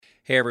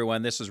Hey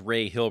everyone, this is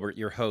Ray Hilbert,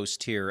 your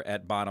host here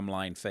at Bottom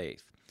Line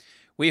Faith.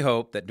 We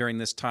hope that during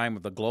this time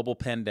of the global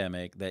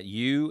pandemic that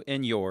you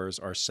and yours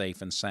are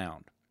safe and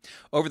sound.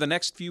 Over the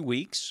next few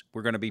weeks,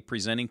 we're going to be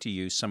presenting to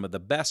you some of the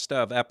best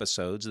of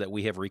episodes that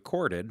we have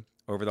recorded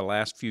over the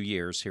last few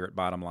years here at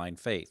Bottom Line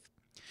Faith.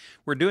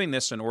 We're doing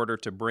this in order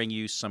to bring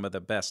you some of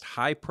the best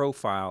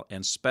high-profile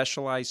and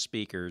specialized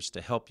speakers to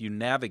help you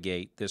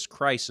navigate this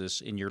crisis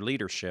in your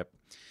leadership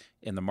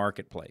in the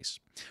marketplace.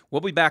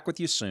 We'll be back with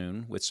you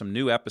soon with some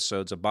new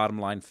episodes of Bottom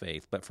Line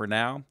Faith, but for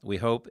now, we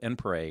hope and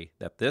pray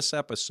that this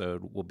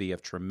episode will be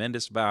of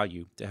tremendous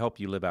value to help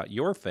you live out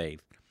your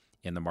faith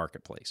in the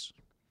marketplace.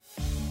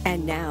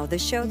 And now, the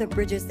show that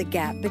bridges the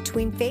gap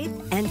between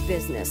faith and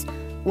business.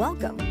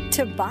 Welcome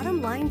to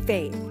Bottom Line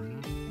Faith.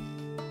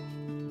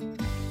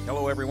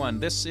 Hello,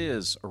 everyone. This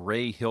is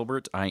Ray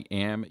Hilbert. I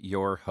am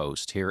your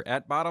host here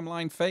at Bottom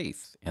Line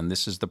Faith, and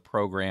this is the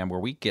program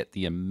where we get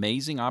the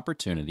amazing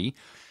opportunity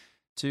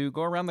to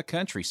go around the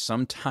country,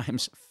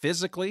 sometimes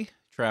physically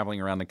traveling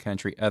around the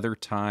country, other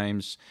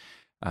times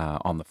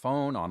on the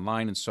phone,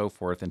 online, and so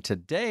forth. And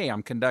today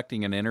I'm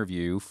conducting an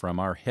interview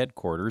from our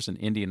headquarters in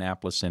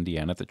Indianapolis,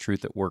 Indiana, the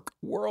Truth at Work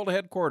World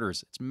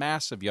Headquarters. It's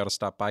massive. You ought to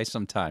stop by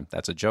sometime.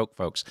 That's a joke,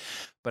 folks.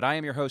 But I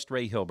am your host,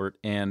 Ray Hilbert,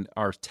 and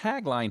our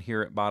tagline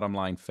here at Bottom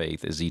Line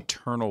Faith is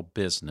Eternal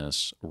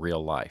Business,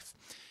 Real Life.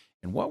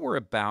 And what we're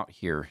about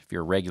here, if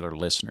you're a regular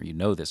listener, you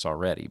know this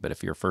already, but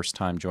if you're first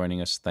time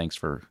joining us, thanks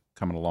for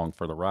coming along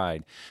for the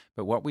ride.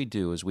 But what we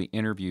do is we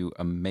interview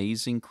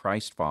amazing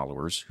Christ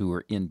followers who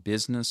are in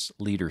business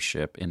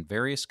leadership in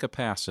various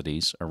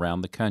capacities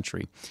around the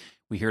country.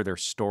 We hear their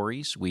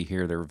stories, we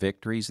hear their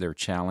victories, their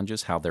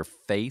challenges, how their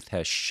faith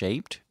has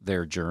shaped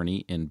their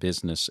journey in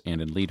business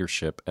and in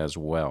leadership as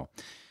well.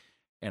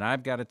 And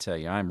I've got to tell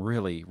you, I'm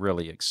really,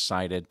 really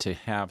excited to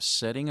have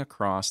sitting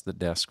across the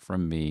desk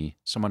from me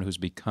someone who's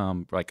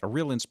become like a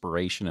real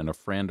inspiration and a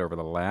friend over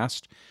the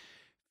last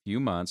few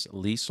months,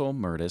 Liesl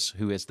Mertes,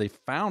 who is the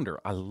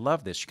founder. I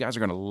love this. You guys are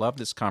going to love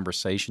this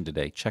conversation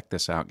today. Check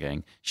this out,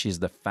 gang. She's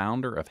the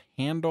founder of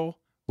Handle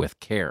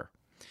with Care.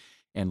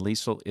 And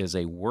Liesl is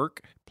a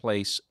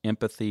workplace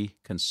empathy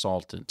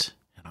consultant.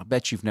 And I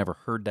bet you've never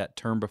heard that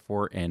term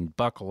before, and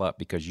buckle up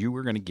because you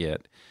are going to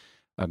get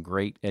a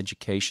great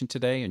education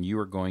today, and you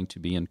are going to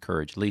be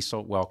encouraged.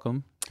 Liesl,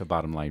 welcome to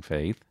Bottom Line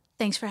Faith.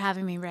 Thanks for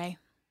having me, Ray.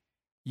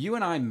 You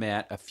and I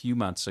met a few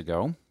months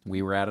ago.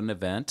 We were at an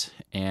event,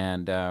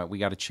 and we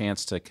got a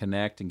chance to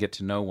connect and get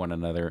to know one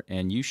another,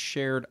 and you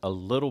shared a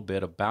little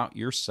bit about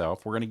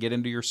yourself. We're going to get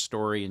into your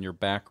story and your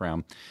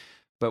background,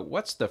 but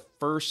what's the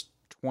first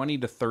 20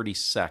 to 30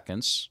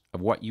 seconds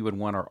of what you would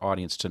want our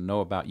audience to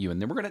know about you?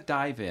 And then we're going to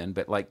dive in,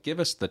 but give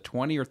us the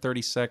 20 or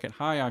 30 second,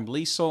 hi, I'm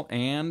Liesl,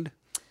 and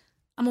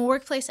I'm a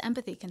workplace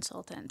empathy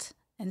consultant,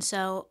 and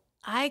so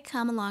I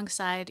come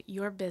alongside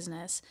your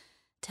business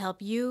to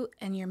help you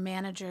and your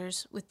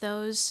managers with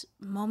those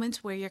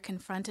moments where you're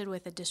confronted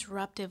with a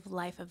disruptive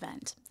life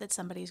event that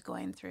somebody's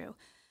going through.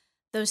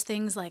 Those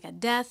things like a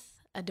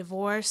death, a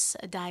divorce,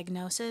 a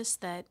diagnosis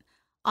that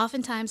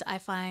oftentimes I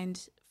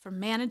find for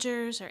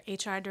managers or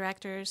HR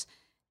directors,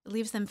 it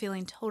leaves them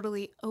feeling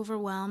totally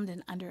overwhelmed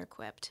and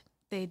under-equipped.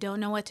 They don't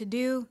know what to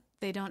do,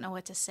 they don't know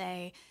what to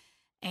say,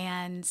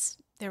 and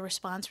their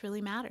response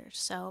really matters.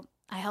 So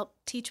I help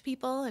teach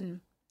people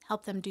and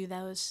help them do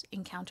those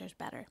encounters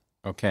better.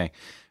 Okay,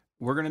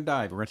 we're going to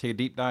dive. We're going to take a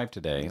deep dive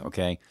today,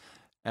 okay?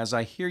 As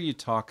I hear you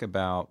talk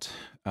about,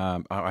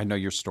 I know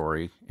your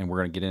story, and we're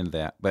going to get into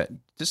that, but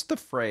just the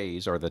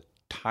phrase or the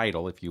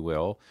title, if you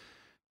will,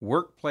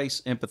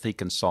 Workplace Empathy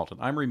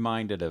Consultant. I'm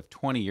reminded of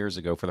 20 years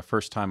ago for the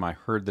first time I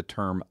heard the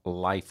term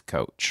life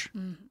coach,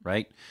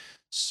 right?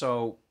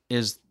 So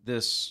is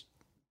this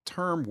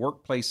term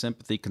workplace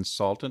empathy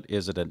consultant,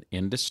 is it an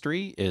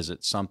industry? Is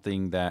it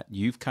something that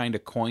you've kind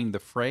of coined the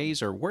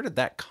phrase, or where did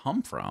that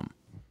come from?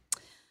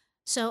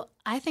 So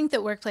I think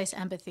that workplace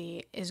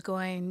empathy is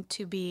going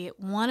to be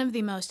one of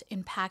the most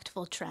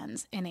impactful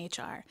trends in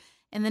HR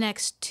in the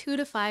next 2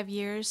 to 5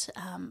 years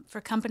for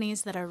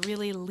companies that are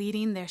really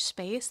leading their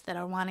space, that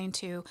are wanting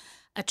to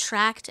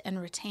attract and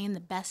retain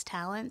the best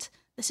talent.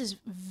 This is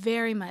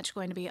very much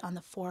going to be on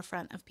the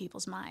forefront of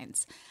people's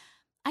minds.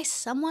 I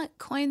somewhat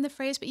coined the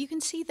phrase, but you can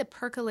see the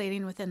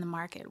percolating within the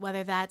market,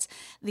 whether that's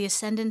the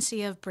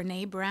ascendancy of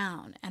Brené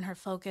Brown and her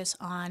focus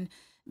on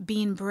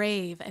being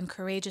brave and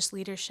courageous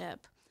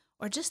leadership,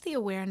 or just the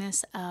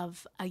awareness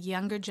of a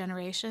younger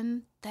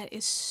generation that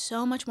is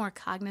so much more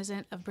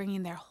cognizant of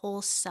bringing their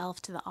whole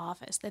self to the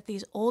office, that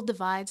these old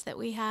divides that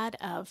we had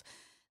of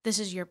this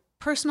is your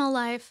personal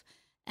life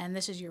and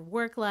this is your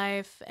work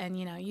life, and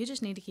you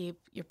just need to keep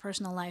your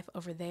personal life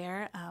over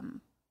there,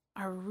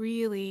 are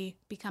really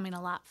becoming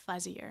a lot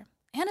fuzzier.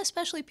 And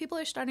especially people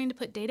are starting to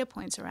put data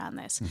points around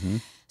this. Mm-hmm.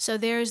 So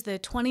there's the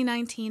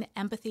 2019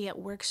 Empathy at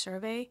Work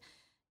survey,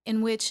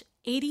 in which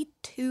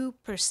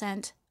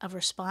 82% of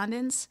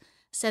respondents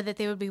said that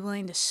they would be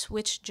willing to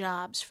switch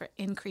jobs for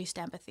increased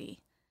empathy.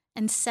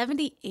 And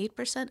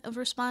 78% of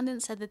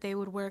respondents said that they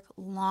would work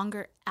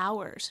longer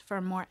hours for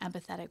a more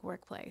empathetic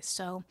workplace.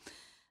 So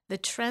the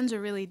trends are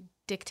really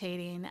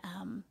dictating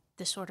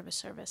this sort of a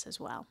service as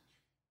well.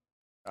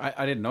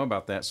 I didn't know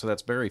about that, so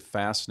that's very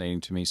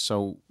fascinating to me.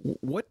 So,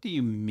 what do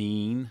you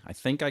mean? I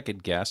think I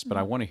could guess, but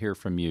I want to hear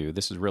from you.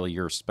 This is really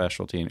your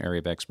specialty and area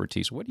of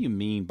expertise. What do you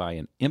mean by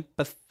an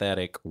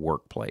empathetic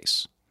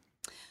workplace?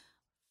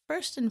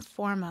 First and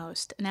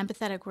foremost, an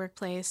empathetic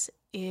workplace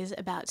is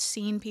about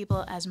seeing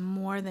people as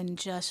more than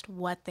just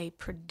what they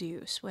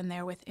produce when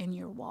they're within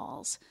your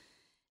walls.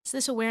 It's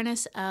this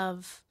awareness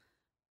of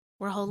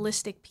we're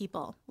holistic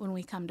people when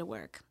we come to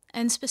work.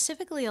 And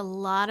specifically, a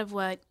lot of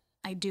what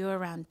I do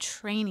around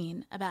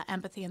training about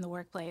empathy in the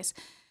workplace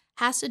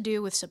has to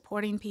do with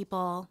supporting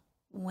people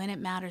when it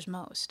matters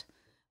most,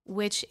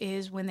 which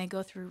is when they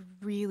go through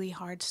really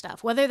hard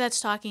stuff, whether that's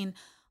talking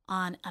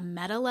on a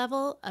meta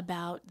level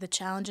about the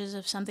challenges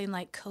of something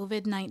like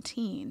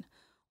COVID-19,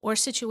 or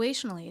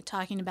situationally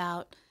talking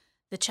about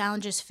the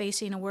challenges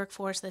facing a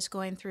workforce that's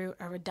going through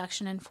a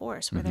reduction in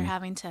force, where they're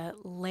having to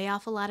lay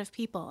off a lot of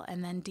people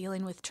and then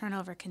dealing with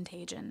turnover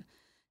contagion,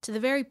 to the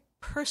very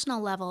personal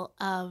level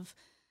of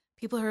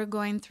people who are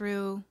going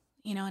through,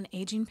 an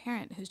aging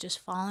parent who's just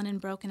fallen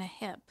and broken a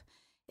hip.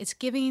 It's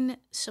giving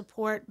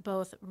support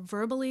both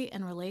verbally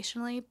and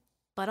relationally,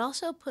 but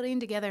also putting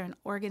together an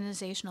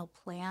organizational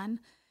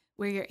plan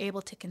where you're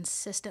able to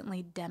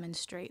consistently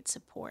demonstrate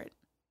support.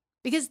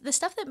 Because the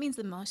stuff that means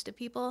the most to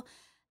people,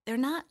 they're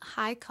not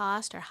high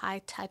cost or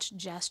high touch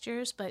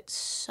gestures, but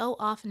so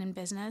often in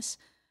business,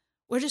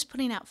 we're just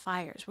putting out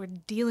fires. We're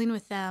dealing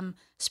with them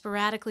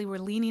sporadically. We're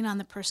leaning on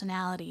the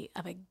personality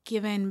of a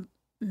given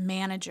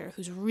manager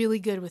who's really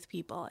good with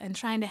people and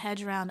trying to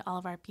hedge around all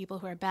of our people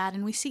who are bad.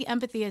 And we see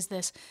empathy as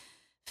this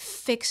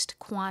fixed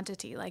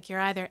quantity, like you're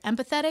either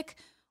empathetic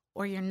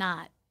or you're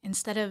not,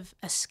 instead of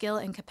a skill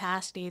and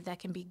capacity that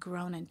can be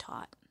grown and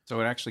taught. So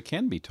it actually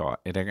can be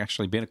taught. It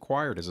actually been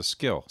acquired as a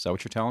skill. Is that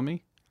what you're telling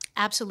me?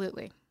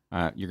 Absolutely.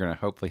 You're going to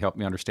hopefully help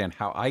me understand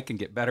how I can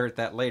get better at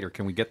that later.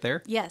 Can we get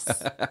there? Yes.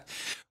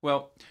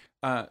 Well,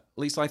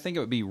 Lisa, I think it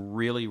would be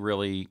really,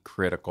 really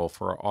critical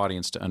for our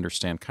audience to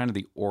understand kind of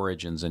the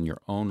origins in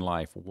your own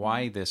life,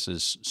 why this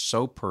is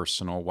so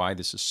personal, why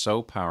this is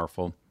so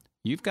powerful.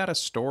 You've got a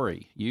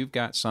story. You've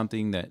got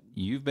something that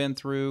you've been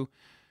through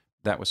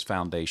that was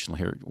foundational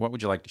here. What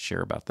would you like to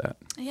share about that?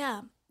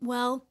 Yeah.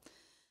 Well,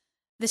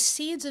 the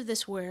seeds of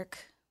this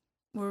work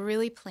were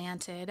really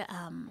planted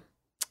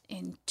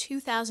in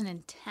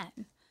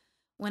 2010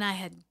 when I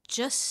had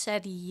just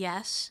said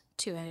yes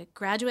to a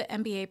graduate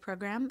MBA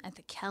program at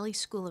the Kelley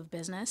School of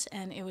Business.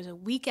 And it was a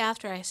week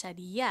after I said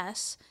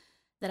yes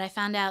that I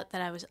found out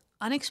that I was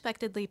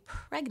unexpectedly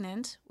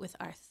pregnant with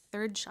our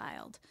third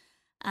child.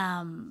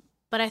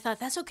 But I thought,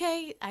 that's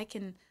okay. I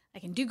can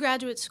do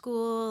graduate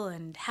school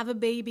and have a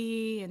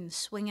baby and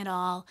swing it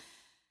all.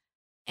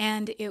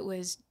 And it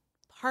was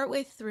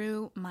partway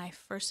through my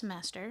first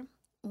semester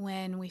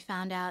when we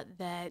found out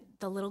that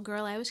the little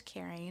girl I was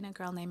carrying, a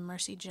girl named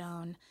Mercy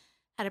Joan,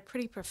 had a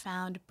pretty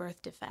profound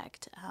birth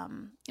defect.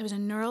 It was a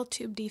neural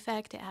tube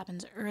defect. It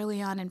happens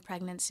early on in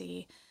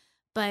pregnancy,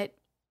 but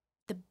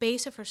the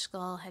base of her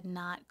skull had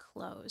not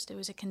closed. It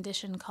was a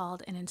condition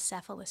called an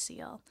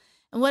encephalocele.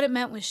 And what it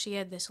meant was she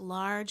had this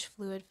large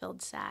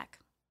fluid-filled sac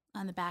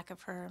on the back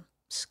of her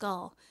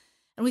skull.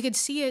 And we could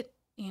see it,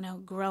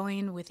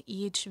 growing with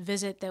each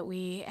visit that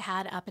we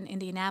had up in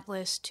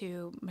Indianapolis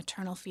to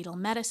maternal fetal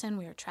medicine.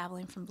 We were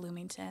traveling from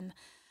Bloomington.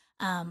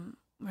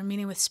 We're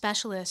meeting with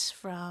specialists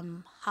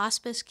from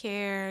hospice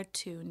care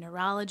to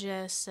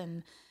neurologists.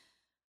 And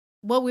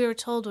what we were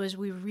told was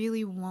we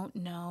really won't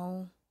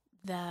know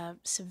the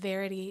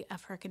severity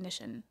of her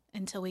condition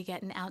until we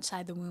get an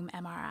outside the womb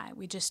MRI.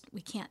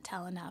 We can't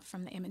tell enough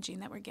from the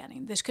imaging that we're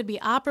getting. This could be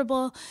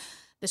operable,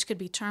 this could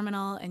be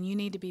terminal, and you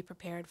need to be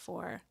prepared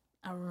for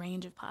a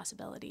range of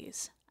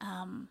possibilities.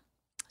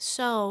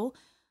 So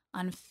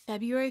on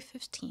February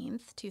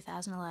 15th,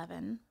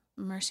 2011,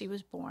 Mercy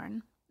was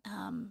born.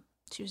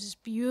 She was this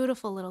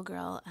beautiful little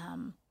girl.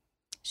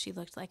 She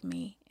looked like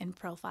me in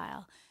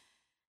profile.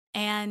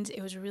 And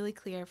it was really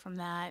clear from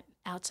that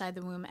outside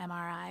the womb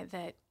MRI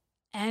that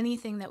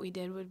anything that we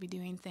did would be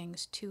doing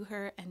things to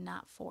her and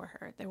not for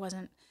her. There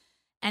wasn't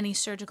any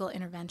surgical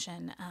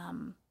intervention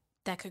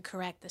that could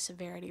correct the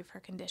severity of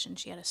her condition.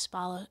 She had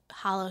a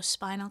hollow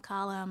spinal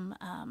column.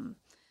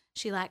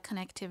 She lacked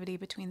connectivity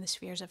between the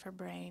spheres of her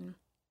brain.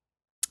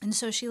 And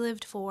so she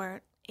lived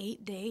for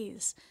 8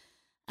 days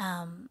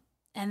and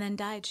then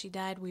died. She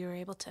died. We were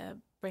able to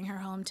bring her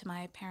home to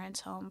my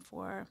parents' home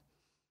for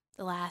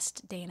the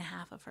last day and a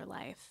half of her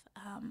life.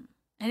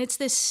 And it's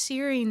this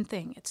searing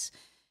thing.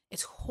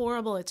 It's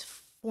horrible.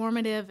 It's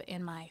formative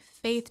in my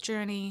faith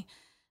journey.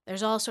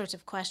 There's all sorts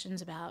of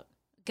questions about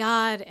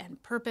God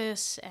and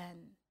purpose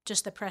and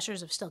just the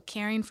pressures of still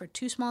caring for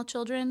 2 small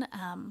children.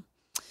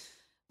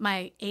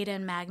 My Ada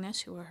and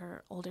Magnus, who were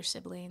her older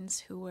siblings,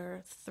 who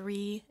were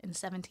 3 and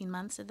 17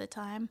 months at the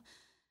time.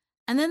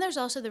 And then there's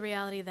also the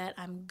reality that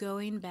I'm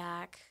going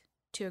back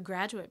to a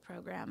graduate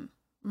program.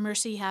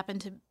 Mercy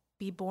happened to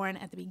be born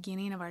at the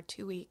beginning of our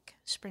 2-week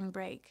spring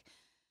break.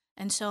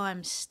 And so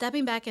I'm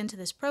stepping back into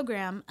this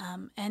program,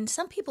 and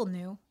some people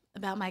knew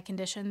about my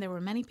condition. There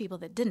were many people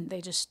that didn't.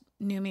 They just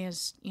knew me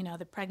as,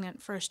 the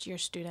pregnant first-year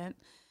student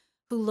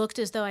who looked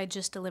as though I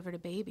just delivered a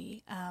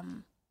baby.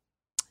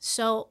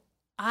 So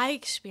I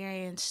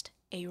experienced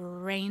a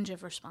range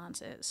of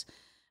responses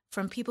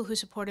from people who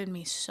supported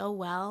me so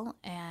well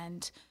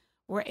and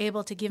were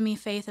able to give me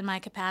faith in my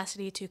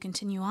capacity to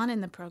continue on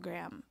in the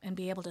program and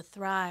be able to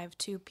thrive,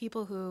 to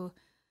people who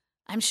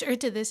I'm sure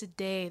to this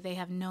day they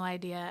have no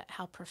idea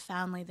how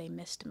profoundly they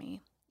missed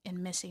me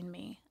and missing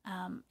me.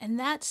 And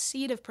that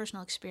seed of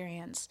personal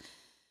experience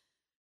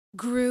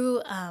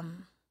grew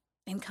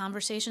in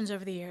conversations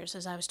over the years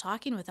as I was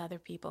talking with other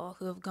people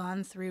who have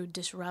gone through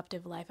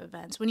disruptive life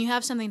events. When you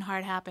have something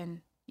hard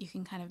happen, you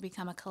can kind of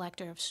become a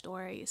collector of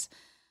stories.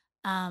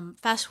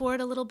 Fast forward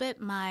a little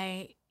bit,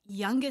 my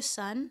youngest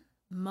son,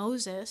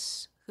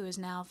 Moses, who is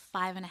now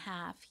 5.5,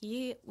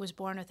 he was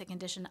born with a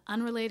condition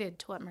unrelated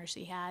to what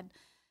Mercy had.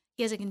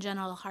 He has a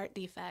congenital heart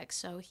defect,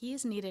 so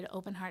he's needed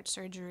open heart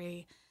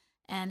surgery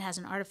and has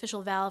an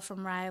artificial valve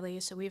from Riley.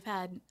 So we've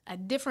had a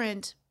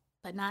different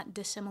but not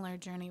dissimilar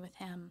journey with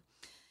him.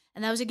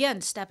 And that was,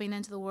 again, stepping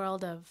into the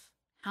world of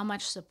how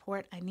much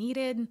support I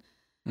needed,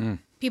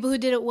 people who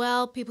did it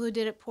well, people who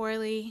did it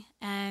poorly.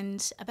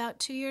 And about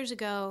 2 years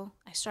ago,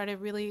 I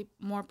started really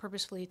more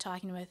purposefully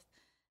talking with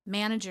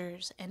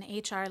managers and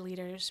HR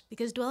leaders,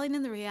 because dwelling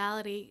in the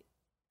reality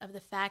of the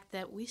fact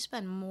that we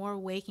spend more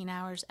waking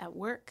hours at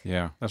work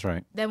that's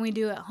right, than we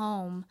do at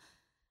home,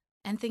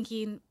 and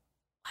thinking,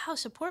 wow,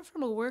 support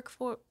from a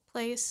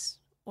workplace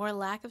or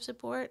lack of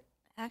support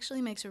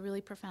actually makes a really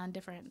profound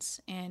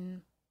difference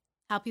in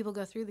how people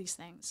go through these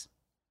things,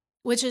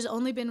 which has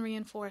only been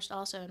reinforced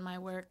also in my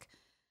work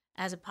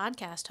as a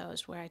podcast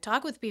host, where I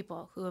talk with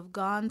people who have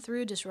gone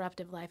through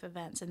disruptive life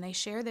events and they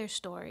share their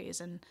stories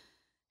and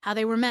how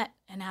they were met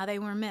and how they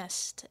were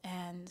missed.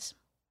 And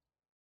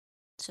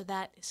so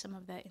that is some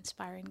of the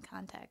inspiring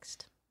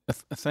context.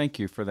 Thank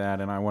you for that.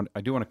 And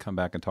I do want to come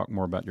back and talk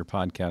more about your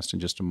podcast in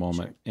just a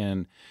moment. Sure.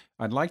 And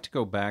I'd like to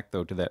go back,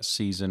 though, to that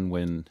season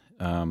when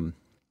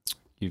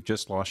you've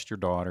just lost your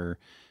daughter.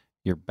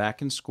 You're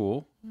back in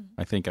school.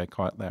 Mm-hmm. I think I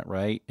caught that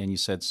right. And you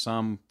said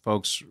some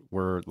folks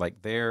were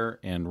like there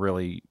and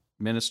really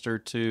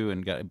ministered to,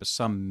 but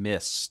some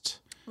missed.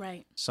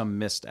 Right. Some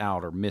missed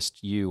out or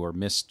missed you or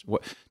missed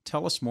what.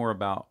 Tell us more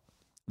about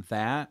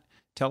that.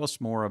 Tell us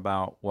more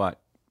about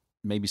what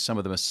maybe some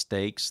of the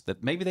mistakes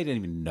that maybe they didn't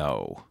even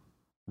know,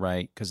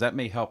 right? Because that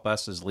may help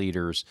us as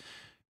leaders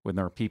when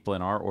there are people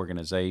in our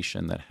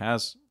organization that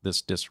has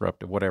this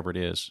disruptive, whatever it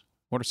is.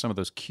 What are some of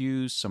those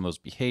cues, some of those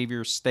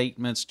behaviors,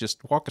 statements?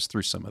 Just walk us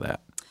through some of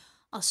that.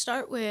 I'll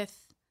start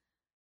with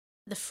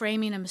the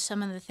framing of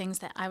some of the things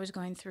that I was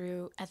going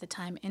through at the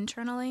time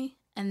internally.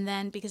 And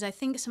then, because I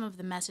think some of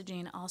the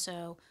messaging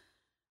also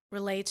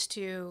relates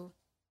to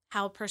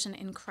how a person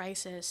in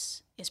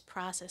crisis is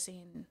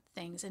processing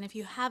things. And if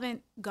you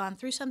haven't gone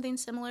through something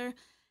similar,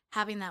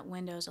 having that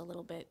window is a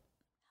little bit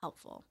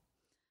helpful.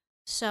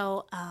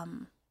 So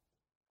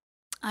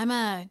I'm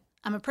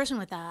a person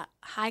with a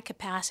high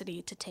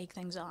capacity to take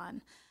things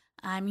on.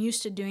 I'm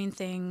used to doing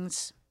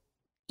things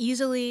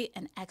easily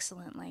and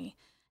excellently.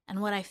 And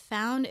what I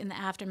found in the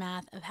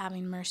aftermath of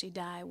having Mercy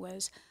die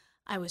was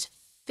I was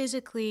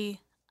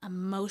physically,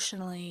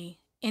 emotionally,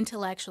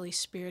 intellectually,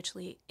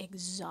 spiritually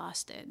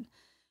exhausted.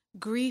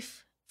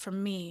 Grief for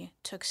me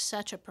took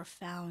such a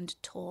profound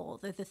toll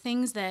that the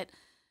things that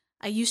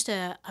I used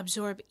to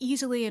absorb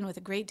easily and with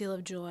a great deal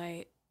of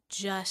joy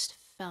just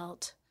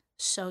felt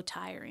so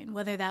tiring.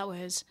 Whether that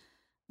was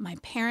my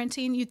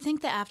parenting, you'd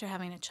think that after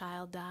having a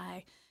child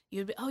die,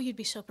 you'd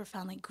be so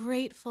profoundly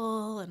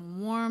grateful and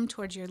warm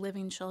towards your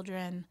living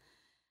children.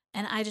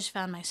 And I just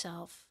found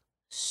myself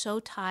so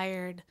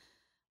tired,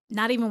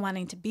 not even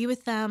wanting to be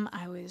with them.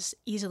 I was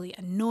easily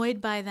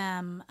annoyed by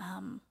them.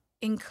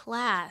 In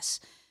class,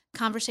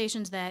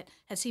 conversations that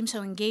had seemed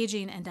so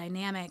engaging and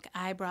dynamic,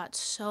 I brought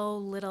so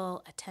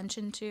little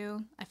attention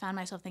to. I found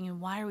myself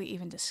thinking, why are we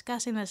even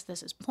discussing this?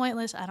 This is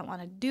pointless. I don't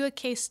want to do a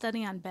case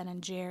study on Ben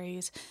and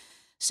Jerry's.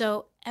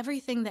 So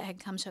everything that had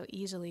come so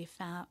easily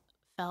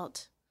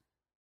felt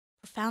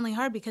profoundly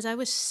hard because I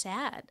was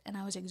sad and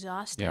I was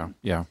exhausted.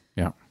 Yeah.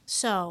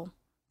 So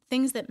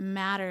things that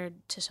mattered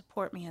to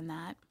support me in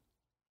that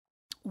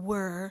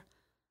were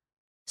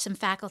some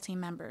faculty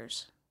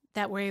members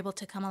that were able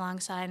to come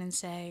alongside and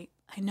say,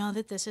 I know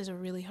that this is a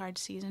really hard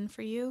season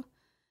for you,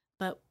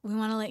 but we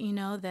want to let you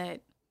know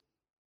that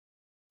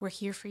we're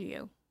here for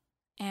you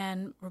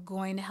and we're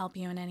going to help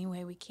you in any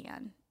way we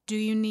can. Do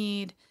you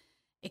need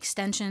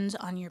extensions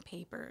on your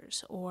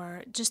papers?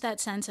 Or just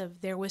that sense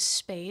of there was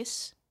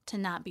space to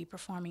not be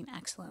performing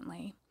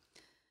excellently.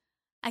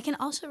 I can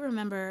also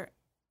remember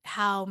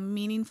how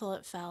meaningful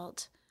it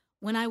felt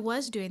when I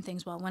was doing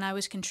things well, when I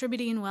was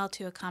contributing well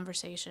to a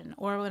conversation,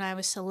 or when I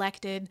was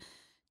selected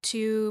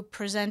to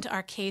present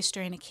our case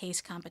during a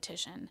case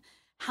competition,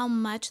 how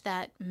much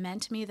that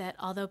meant to me that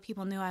although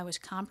people knew I was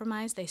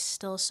compromised, they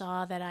still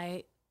saw that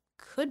I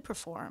could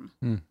perform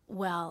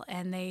well,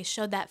 and they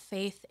showed that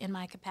faith in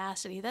my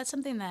capacity. That's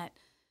something that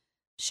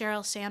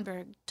Sheryl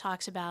Sandberg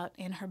talks about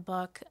in her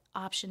book,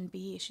 Option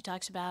B. She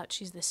talks about,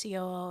 she's the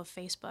COO of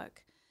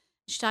Facebook,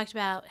 She talked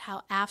about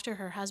how after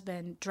her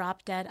husband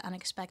dropped dead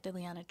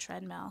unexpectedly on a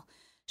treadmill,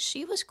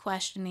 she was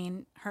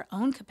questioning her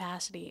own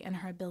capacity and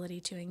her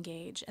ability to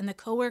engage. And the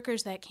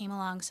coworkers that came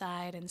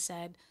alongside and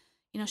said,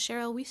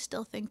 Cheryl, we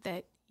still think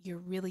that you're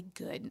really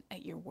good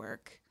at your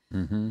work,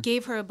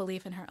 gave her a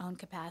belief in her own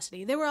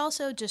capacity. There were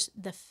also just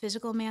the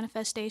physical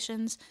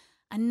manifestations.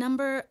 A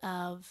number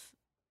of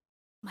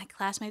my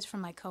classmates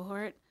from my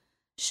cohort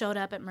showed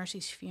up at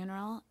Mercy's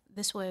funeral.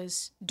 This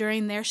was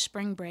during their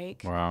spring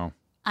break. Wow.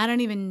 I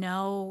don't even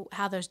know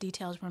how those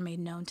details were made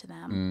known to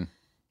them.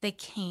 They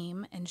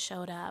came and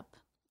showed up.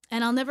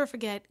 And I'll never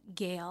forget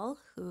Gail,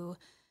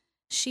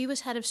 she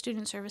was head of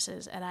student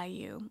services at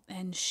IU,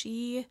 and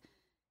she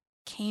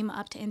came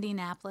up to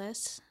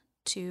Indianapolis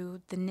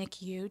to the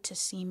NICU to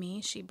see me.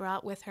 She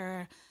brought with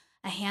her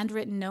a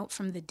handwritten note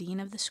from the dean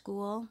of the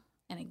school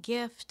and a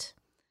gift.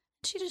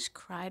 She just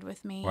cried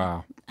with me.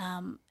 Wow.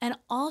 And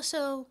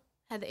also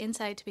had the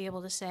insight to be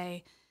able to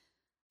say,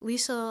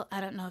 Liesl, I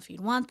don't know if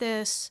you'd want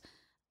this,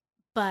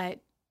 but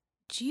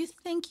do you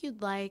think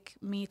you'd like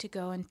me to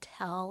go and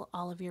tell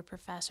all of your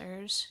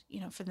professors,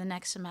 for the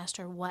next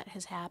semester what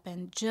has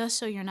happened, just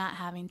so you're not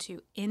having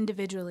to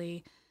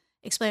individually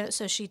explain it?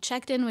 So she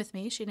checked in with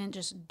me. She didn't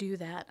just do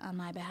that on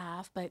my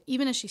behalf. But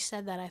even as she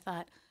said that, I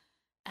thought,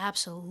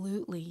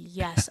 absolutely,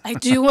 yes. I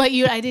do what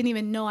I didn't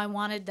even know I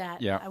wanted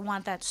that. Yeah. I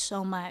want that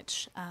so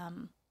much.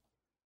 So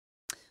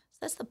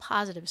that's the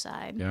positive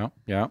side. Yeah.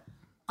 Yeah.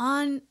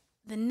 On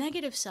the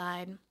negative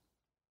side,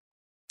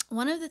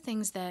 one of the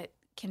things that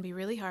can be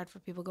really hard for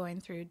people going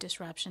through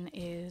disruption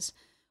is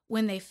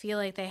when they feel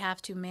like they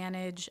have to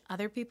manage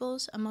other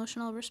people's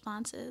emotional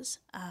responses.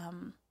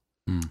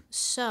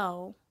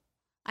 So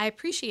I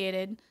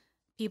appreciated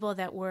people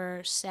that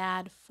were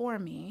sad for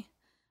me,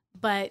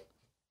 but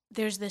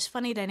there's this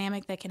funny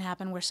dynamic that can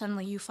happen where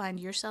suddenly you find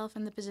yourself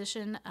in the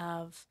position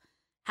of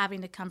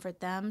having to comfort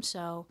them.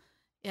 So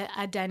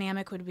a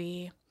dynamic would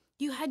be,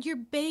 you had your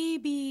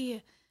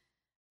baby.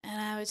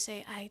 And I would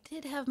say, I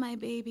did have my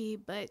baby,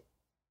 but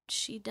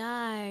she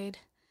died.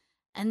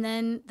 And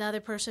then the other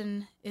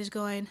person is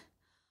going,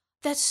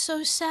 that's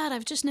so sad.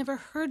 I've just never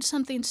heard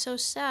something so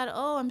sad.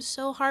 Oh, I'm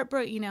so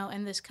heartbroken,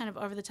 and this kind of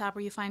over the top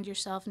where you find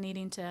yourself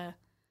needing to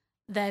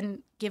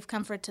then give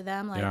comfort to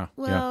them. Like,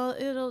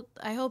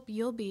 I hope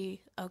you'll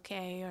be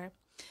okay. Or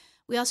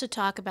we also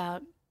talk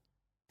about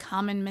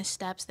common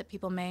missteps that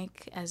people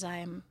make as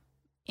I'm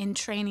in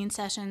training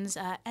sessions.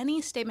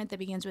 Any statement that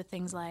begins with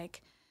things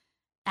like,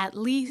 at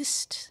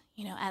least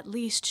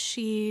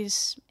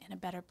she's in a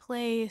better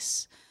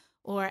place,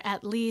 or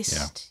at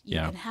least you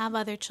can have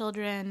other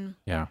children.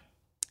 Yeah.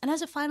 And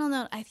as a final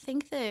note, I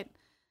think that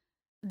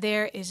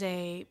there is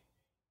a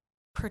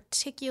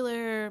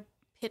particular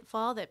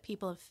pitfall that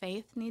people of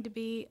faith need to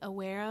be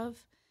aware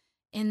of,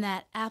 in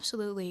that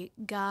absolutely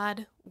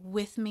God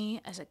with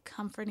me as a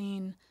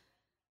comforting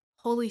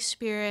Holy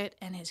Spirit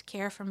and his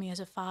care for me as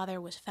a father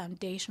was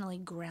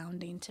foundationally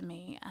grounding to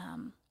me.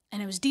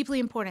 And it was deeply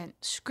important,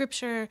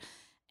 scripture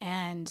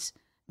and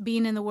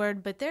being in the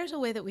Word. But there's a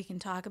way that we can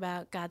talk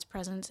about God's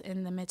presence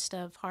in the midst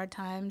of hard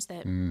times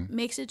that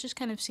makes it just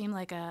kind of seem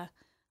like a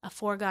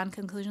foregone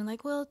conclusion.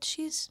 Like, well,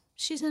 she's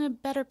in a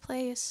better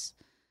place,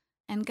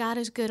 and God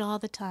is good all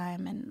the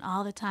time, and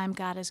all the time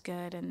God is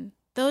good. And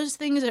those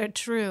things are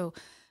true.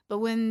 But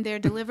when they're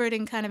delivered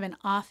in kind of an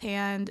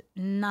offhand,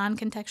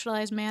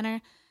 non-contextualized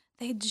manner,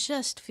 they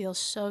just feel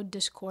so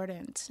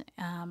discordant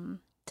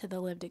to the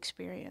lived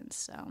experience.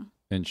 So.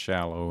 And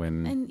shallow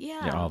and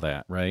all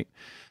that, right?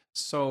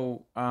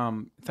 So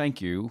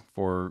thank you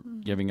for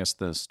giving us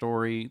the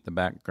story, the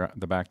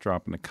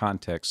backdrop, and the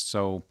context.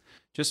 So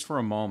just for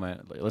a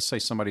moment, let's say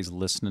somebody's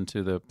listening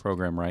to the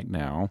program right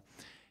now,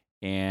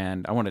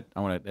 and I want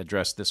to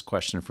address this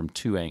question from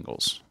two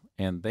angles.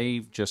 And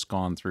they've just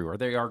gone through, or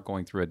they are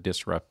going through, a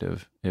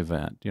disruptive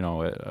event,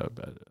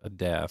 a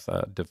death,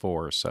 a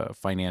divorce, a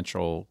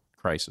financial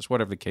crisis,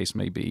 whatever the case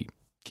may be,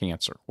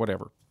 cancer,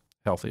 whatever,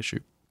 health issue.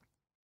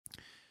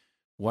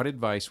 What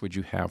advice would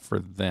you have for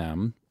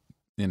them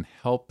in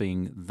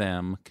helping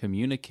them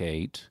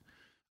communicate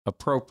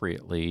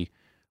appropriately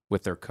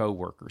with their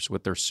coworkers,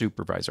 with their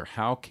supervisor?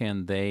 How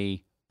can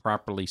they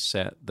properly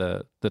set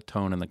the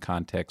tone and the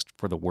context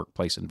for the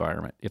workplace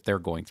environment if they're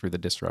going through the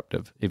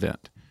disruptive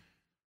event?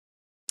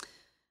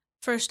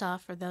 First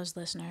off, for those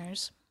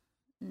listeners,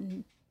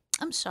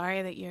 I'm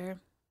sorry that you're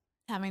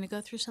having to go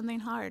through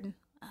something hard.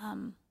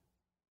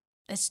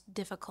 It's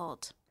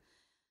difficult.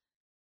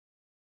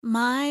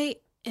 My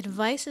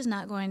advice is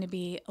not going to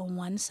be a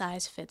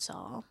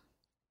one-size-fits-all,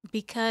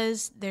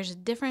 because there's a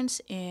difference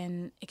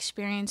in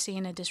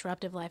experiencing a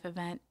disruptive life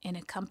event in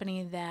a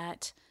company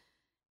that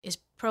is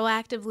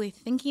proactively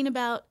thinking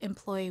about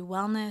employee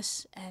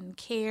wellness and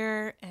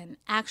care and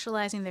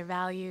actualizing their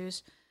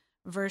values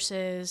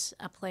versus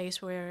a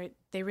place where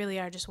they really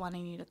are just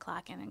wanting you to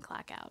clock in and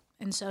clock out.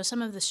 And so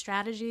some of the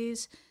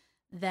strategies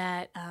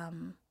that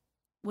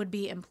would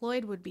be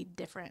employed would be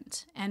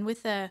different. And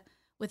with the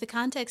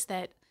context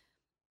that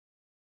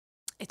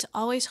it's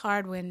always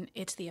hard when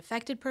it's the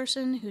affected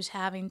person who's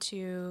having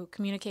to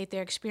communicate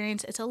their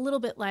experience. It's a little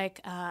bit like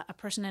a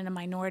person in a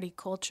minority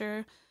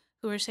culture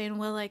who are saying,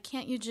 well, like,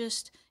 can't you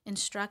just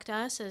instruct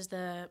us as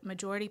the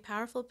majority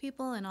powerful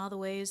people in all the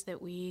ways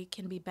that we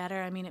can be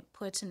better? I mean, it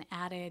puts an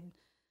added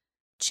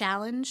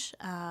challenge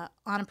on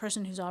a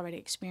person who's already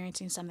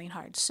experiencing something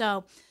hard.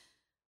 So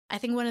I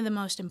think one of the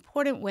most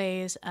important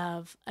ways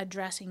of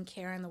addressing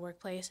care in the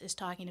workplace is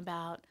talking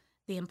about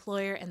the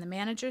employer and the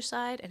manager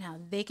side and how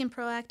they can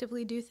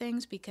proactively do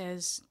things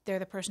because they're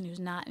the person who's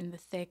not in the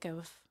thick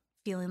of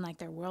feeling like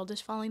their world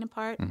is falling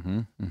apart.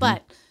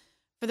 But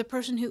for the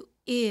person who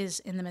is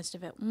in the midst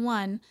of it,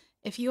 one,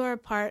 if you are a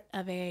part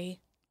of a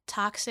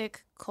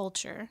toxic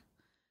culture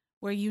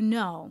where you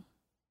know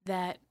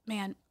that,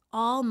 man,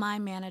 all my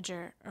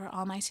manager or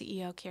all my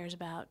CEO cares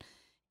about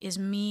is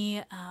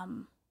me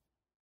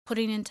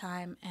putting in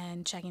time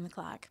and checking the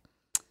clock.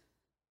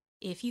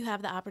 If you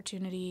have the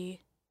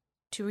opportunity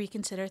to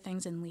reconsider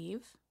things and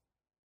leave,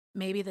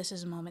 maybe this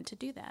is a moment to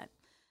do that.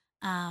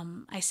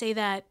 I say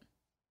that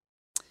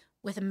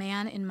with a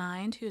man in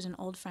mind who's an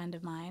old friend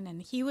of mine,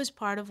 and he was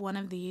part of one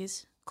of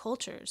these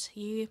cultures.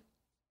 He,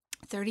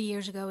 30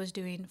 years ago, was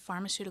doing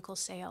pharmaceutical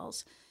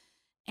sales,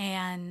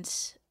 and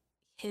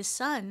his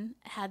son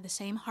had the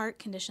same heart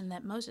condition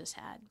that Moses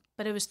had,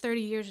 but it was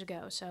 30 years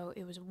ago, so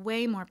it was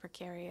way more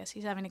precarious.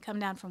 He's having to come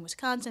down from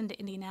Wisconsin to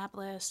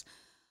Indianapolis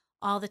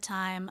all the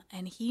time,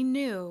 and he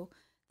knew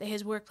that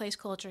his workplace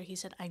culture, he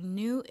said, I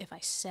knew if I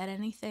said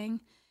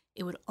anything,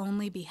 it would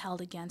only be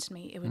held against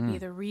me. It would be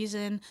the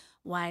reason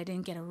why I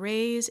didn't get a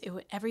raise.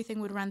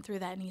 Everything would run through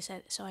that. And he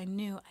said, so I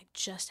knew I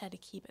just had to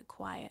keep it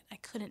quiet. I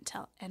couldn't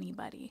tell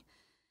anybody.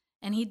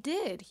 And he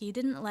did. He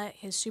didn't let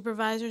his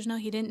supervisors know.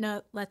 He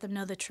didn't let them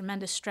know the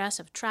tremendous stress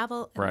of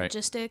travel and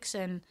logistics.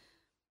 And,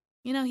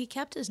 you know, he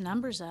kept his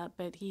numbers up,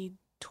 but he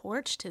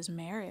torched his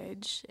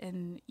marriage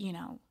and, you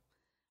know,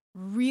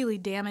 really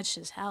damaged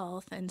his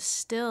health. And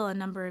still a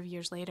number of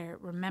years later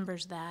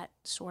remembers that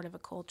sort of a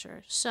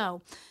culture.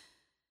 So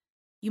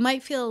you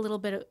might feel a little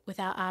bit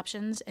without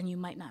options, and you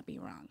might not be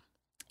wrong.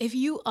 If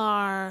you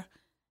are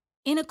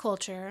in a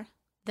culture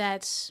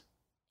that's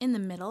in the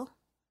middle,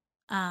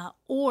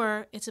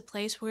 or it's a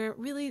place where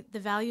really the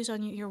values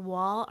on your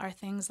wall are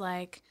things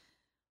like,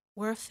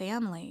 we're a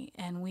family,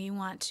 and we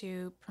want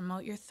to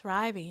promote your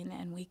thriving,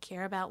 and we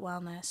care about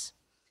wellness,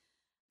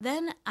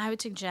 then I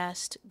would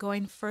suggest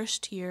going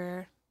first to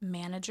your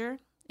manager,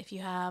 if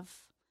you have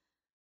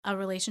a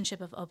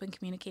relationship of open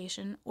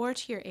communication, or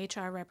to your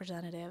HR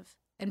representative,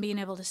 and being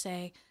able to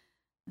say,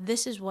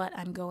 this is what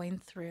I'm going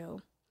through,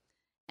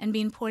 and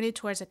being pointed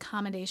towards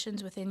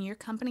accommodations within your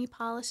company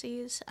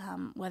policies,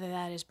 whether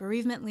that is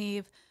bereavement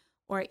leave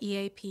or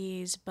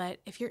EAPs. But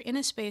if you're in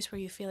a space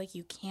where you feel like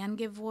you can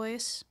give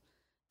voice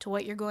to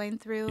what you're going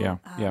through,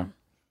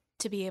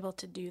 to be able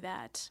to do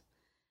that.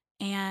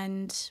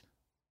 And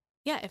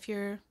yeah, if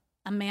you're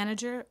a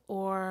manager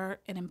or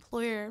an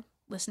employer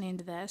listening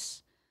to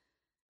this,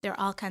 there are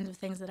all kinds of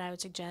things that I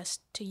would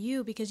suggest to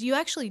you, because you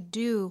actually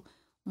do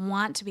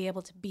want to be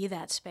able to be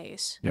that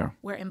space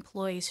where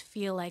employees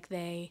feel like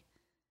they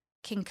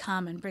can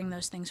come and bring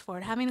those things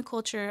forward. Having a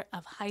culture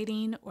of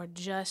hiding or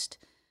just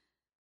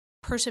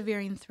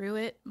persevering through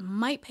it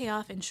might pay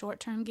off in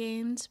short-term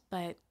gains,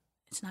 but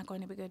it's not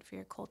going to be good for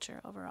your culture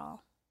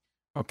overall.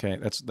 Okay,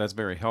 that's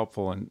very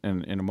helpful. And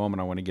in a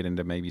moment, I want to get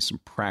into maybe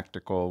some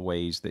practical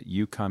ways that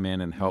you come in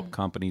and help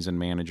companies and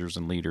managers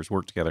and leaders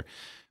work together.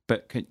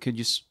 But could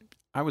you?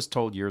 I was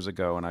told years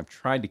ago, and I've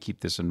tried to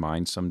keep this in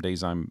mind. Some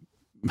days I'm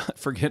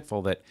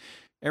forgetful that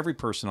every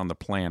person on the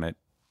planet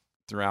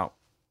throughout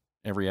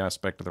every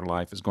aspect of their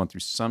life is going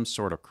through some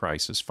sort of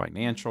crisis,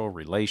 financial,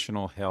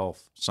 relational,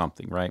 health,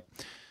 something, right?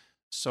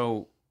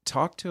 So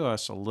talk to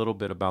us a little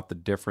bit about the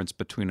difference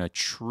between a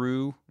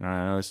true, and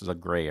I know this is a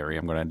gray area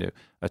I'm going to do,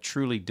 a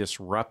truly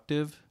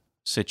disruptive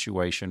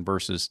situation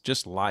versus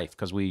just life,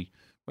 because we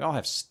all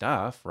have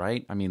stuff,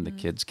 right? I mean, the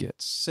kids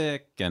get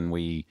sick, and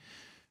the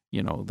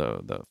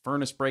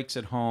furnace breaks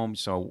at home.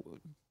 So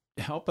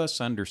help us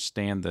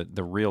understand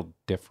the real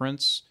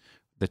difference,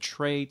 the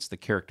traits, the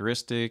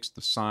characteristics,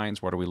 the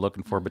signs. What are we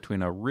looking for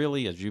between a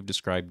really, as you've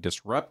described,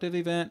 disruptive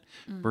event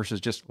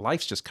versus just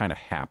life's just kind of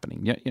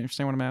happening? You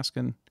understand what I'm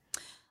asking?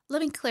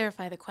 Let me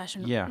clarify the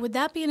question. Yeah. Would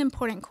that be an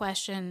important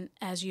question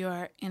as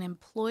you're an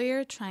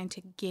employer trying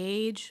to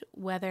gauge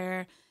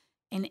whether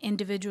an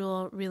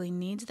individual really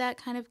needs that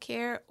kind of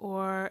care,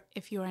 or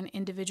if you're an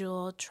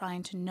individual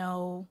trying to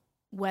know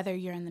whether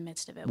you're in the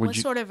midst of it? What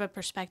sort of a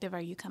perspective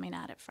are you coming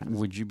at it from?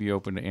 Would you be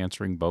open to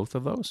answering both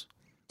of those?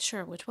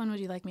 Sure. Which one would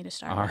you like me to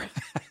start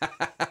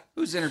with?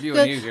 Who's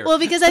interviewing you here? Well,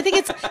 because I think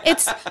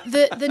it's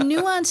the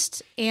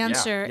nuanced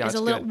answer is a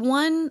little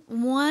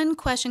one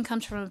question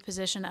comes from a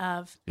position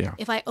of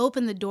if I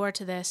open the door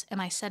to this,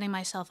 am I setting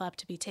myself up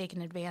to be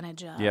taken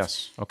advantage of?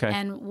 Yes. Okay.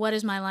 And what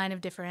is my line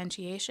of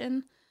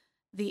differentiation?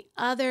 The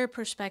other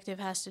perspective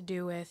has to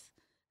do with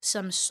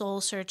some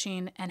soul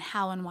searching and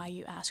how and why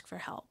you ask for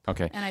help.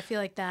 Okay. And I feel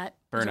like that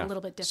is a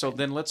little bit different. So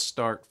then let's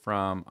start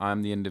from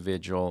I'm the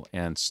individual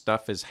and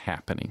stuff is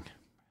happening.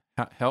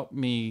 Help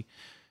me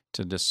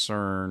to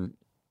discern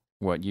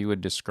what you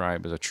would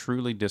describe as a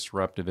truly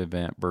disruptive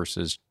event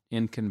versus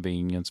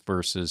inconvenience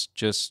versus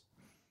just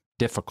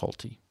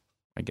difficulty?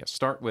 I guess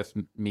start with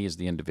me as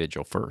the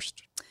individual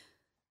first.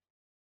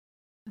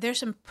 There's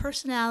some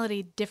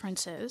personality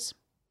differences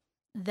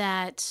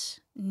that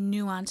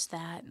nuance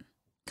that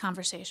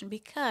conversation,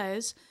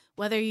 because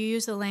whether you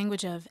use the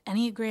language of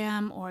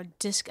Enneagram or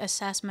DISC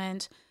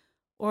assessment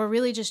or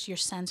really just your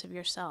sense of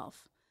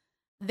yourself,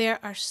 there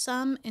are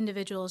some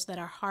individuals that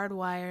are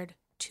hardwired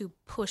to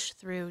push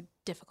through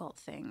difficult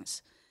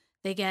things.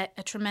 They get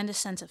a tremendous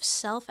sense of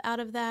self out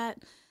of that.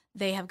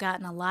 They have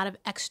gotten a lot of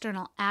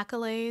external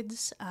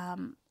accolades.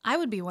 I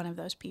would be one of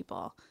those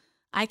people.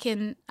 I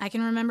can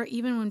remember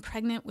even when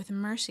pregnant with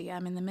Mercy,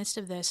 I'm in the midst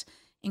of this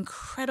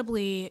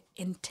incredibly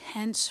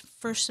intense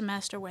first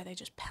semester where they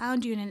just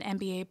pound you in an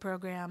MBA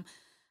program.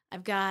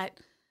 I've got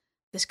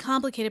this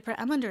complicated,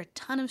 I'm under a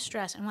ton of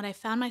stress. And what I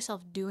found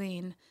myself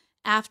doing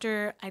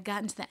after I'd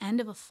gotten to the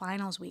end of a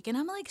finals week, and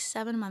I'm like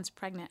 7 months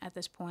pregnant at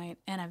this point,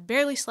 and I've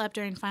barely slept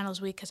during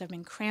finals week because I've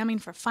been cramming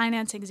for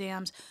finance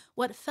exams.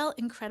 What felt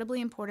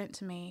incredibly important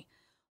to me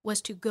was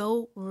to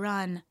go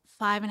run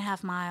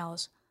 5.5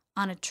 miles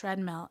on a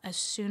treadmill as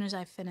soon as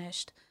I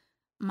finished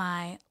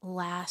my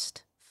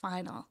last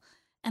final.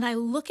 And I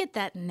look at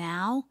that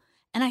now,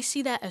 and I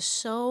see that as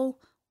so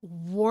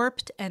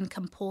warped and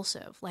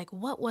compulsive. Like,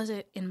 what was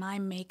it in my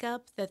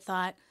makeup that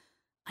thought,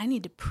 I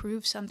need to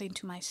prove something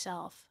to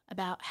myself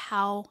about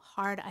how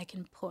hard I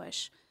can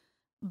push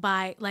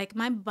by, like,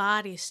 my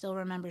body still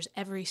remembers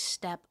every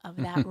step of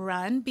that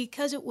run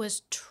because it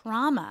was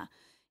trauma.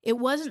 It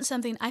wasn't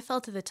something I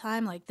felt at the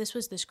time like this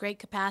was this great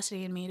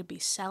capacity in me to be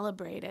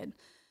celebrated.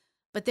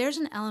 But there's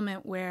an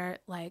element where,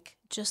 like,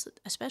 just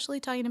especially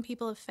talking to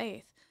people of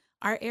faith,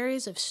 our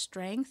areas of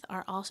strength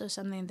are also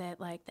something that,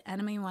 like, the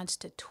enemy wants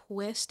to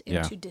twist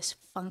into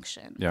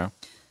dysfunction. Yeah.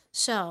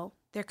 So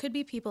there could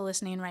be people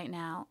listening right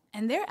now,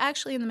 and they're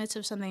actually in the midst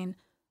of something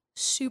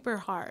super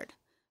hard,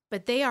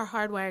 but they are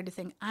hardwired to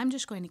think, I'm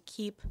just going to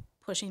keep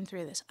pushing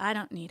through this. I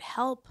don't need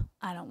help.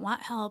 I don't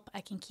want help.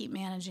 I can keep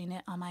managing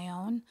it on my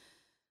own.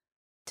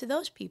 To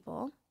those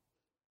people,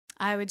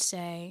 I would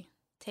say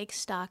take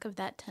stock of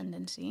that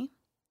tendency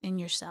in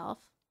yourself.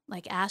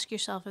 Like, ask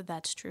yourself if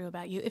that's true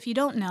about you. If you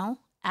don't know,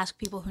 ask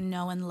people who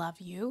know and love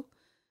you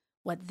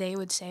what they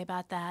would say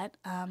about that.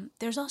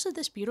 There's also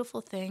this beautiful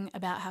thing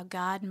about how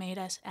God made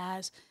us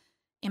as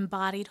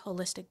embodied,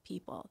 holistic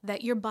people,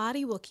 that your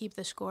body will keep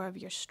the score of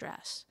your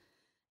stress.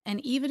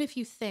 And even if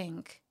you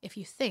think,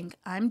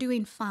 I'm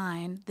doing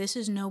fine, this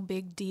is no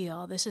big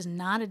deal, this is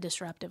not a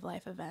disruptive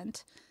life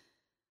event,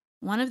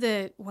 one of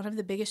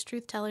the biggest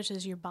truth tellers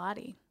is your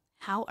body.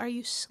 How are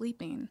you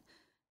sleeping?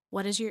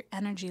 What is your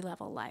energy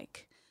level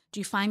like? Do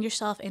you find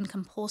yourself in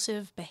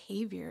compulsive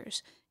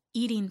behaviors,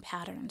 eating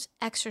patterns,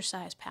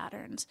 exercise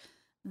patterns?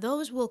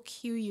 Those will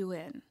cue you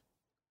in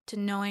to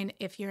knowing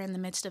if you're in the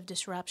midst of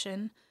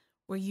disruption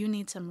where you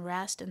need some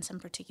rest and some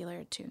particular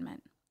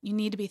attunement. You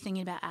need to be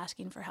thinking about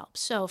asking for help.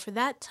 So for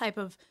that type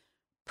of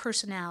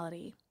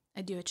personality,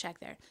 I do a check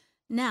there.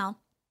 Now,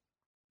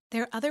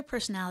 there are other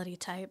personality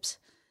types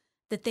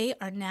that they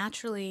are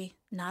naturally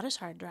not as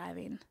hard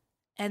driving,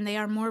 and they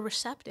are more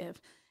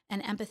receptive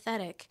and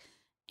empathetic.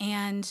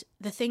 And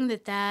the thing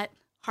that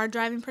hard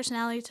driving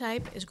personality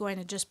type is going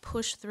to just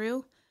push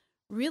through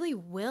really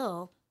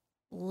will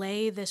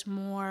lay this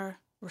more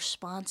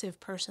responsive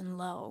person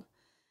low.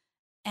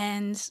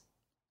 And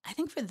I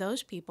think for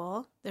those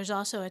people, there's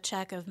also a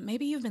check of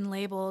maybe you've been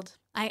labeled.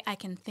 I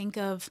can think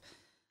of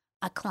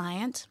a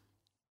client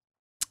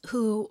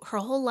who her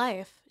whole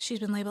life she's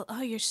been labeled,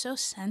 oh, you're so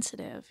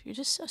sensitive. You're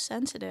just so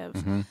sensitive.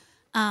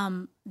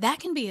 Mm-hmm. That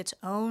can be its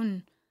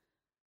own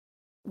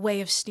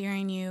way of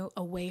steering you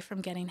away from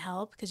getting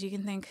help, because you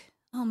can think,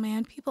 oh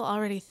man, people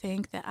already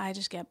think that I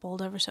just get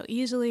bowled over so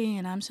easily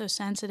and I'm so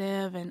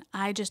sensitive and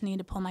I just need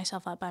to pull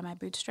myself up by my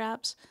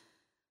bootstraps.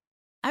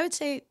 I would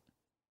say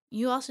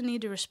you also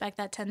need to respect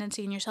that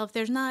tendency in yourself.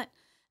 There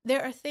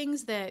are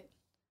things that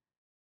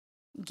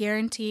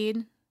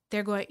guaranteed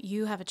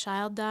you have a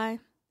child die,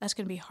 that's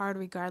going to be hard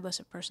regardless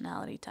of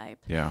personality type.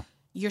 Yeah.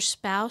 Your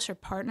spouse or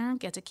partner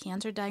gets a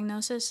cancer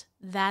diagnosis,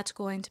 that's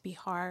going to be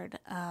hard.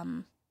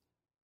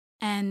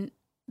 And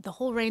the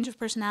whole range of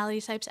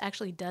personality types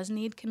actually does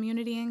need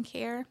community and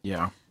care.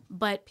 Yeah.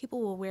 But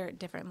people will wear it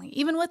differently.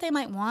 Even what they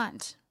might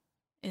want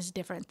is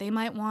different. They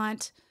might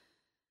want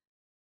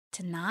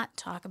to not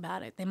talk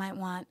about it. They might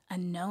want a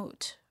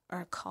note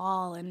or a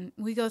call. And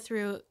we go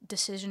through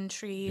decision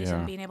trees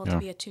and being able to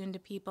be attuned to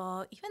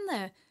people.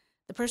 Even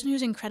the person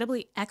who's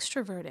incredibly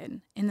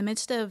extroverted in the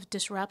midst of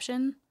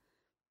disruption,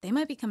 they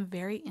might become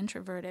very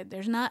introverted.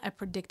 There's not a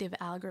predictive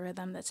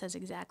algorithm that says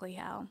exactly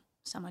how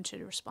someone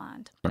should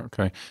respond.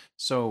 Okay.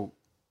 So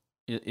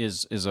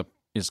is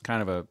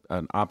kind of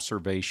an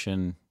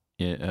observation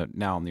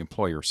now on the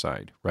employer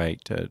side, right?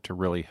 To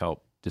really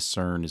help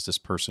discern, is this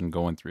person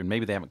going through, and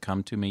maybe they haven't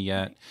come to me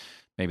yet. Right.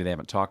 Maybe they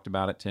haven't talked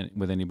about it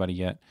with anybody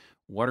yet.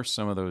 What are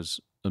some of those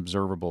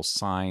observable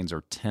signs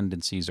or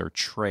tendencies or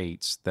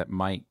traits that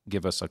might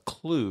give us a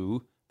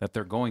clue that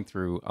they're going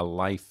through a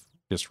life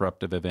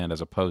disruptive event as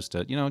opposed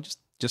to,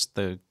 just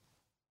the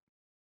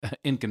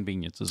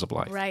inconveniences of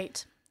life?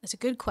 Right. That's a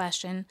good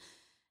question.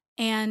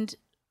 And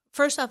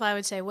first off, I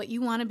would say what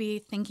you want to be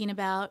thinking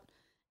about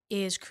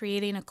is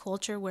creating a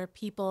culture where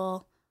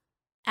people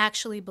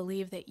actually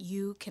believe that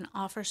you can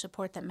offer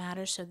support that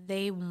matters, so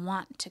they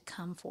want to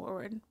come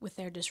forward with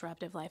their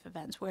disruptive life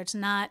events, where it's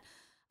not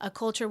a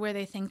culture where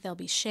they think they'll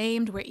be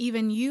shamed, where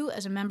even you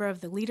as a member of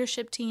the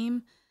leadership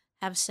team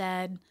have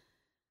said,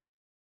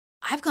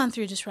 I've gone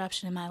through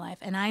disruption in my life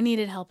and I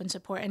needed help and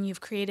support, and you've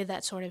created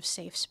that sort of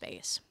safe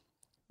space.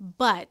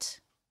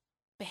 But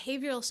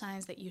behavioral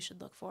signs that you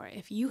should look for,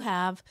 if you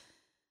have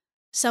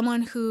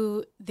someone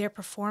who their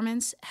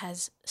performance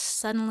has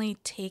suddenly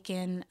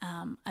taken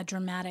a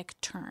dramatic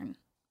turn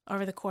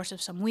over the course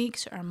of some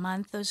weeks or a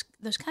month,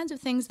 those kinds of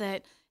things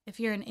that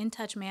if you're an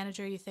in-touch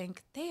manager, you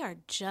think they are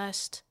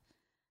just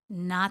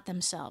not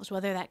themselves,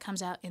 whether that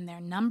comes out in their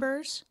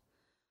numbers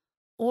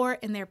or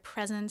in their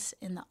presence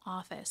in the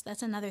office.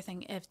 That's another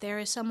thing. If there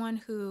is someone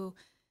who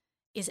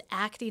is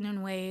acting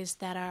in ways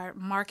that are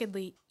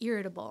markedly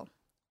irritable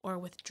or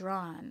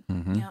withdrawn,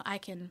 I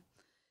can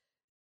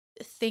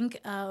think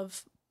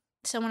of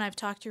someone I've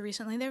talked to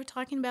recently. They were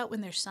talking about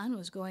when their son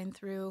was going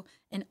through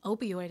an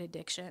opioid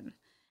addiction,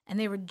 and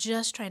they were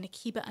just trying to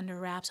keep it under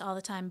wraps all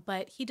the time.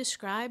 But he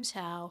describes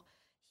how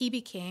he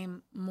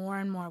became more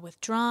and more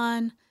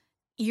withdrawn,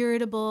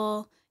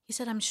 irritable. He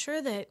said, I'm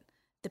sure that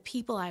the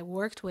people I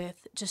worked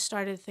with just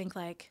started to think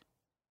like,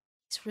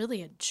 he's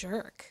really a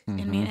jerk.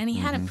 And he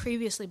hadn't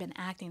previously been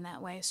acting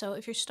that way. So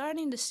if you're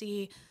starting to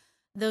see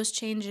those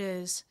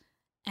changes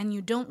and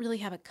you don't really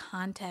have a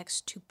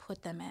context to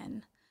put them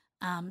in,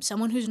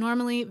 someone who's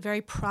normally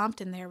very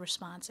prompt in their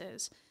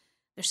responses,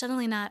 they're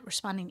suddenly not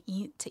responding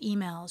to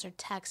emails or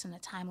texts in a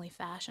timely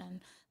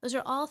fashion. Those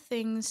are all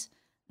things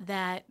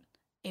that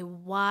a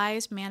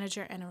wise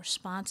manager and a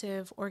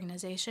responsive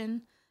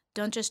organization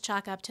don't just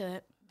chalk up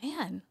to,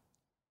 man,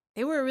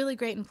 they were a really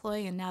great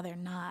employee and now they're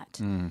not.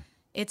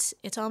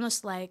 It's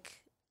almost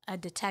like a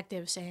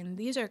detective saying,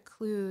 these are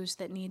clues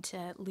that need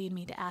to lead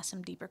me to ask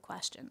some deeper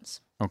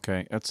questions.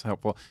 Okay, that's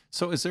helpful.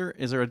 So is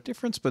there a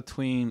difference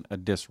between a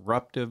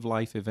disruptive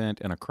life event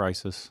and a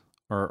crisis?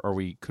 Or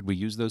could we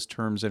use those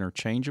terms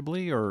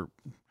interchangeably, or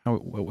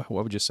what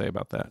would you say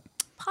about that?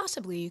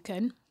 Possibly you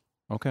could.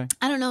 Okay.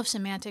 I don't know if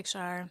semantics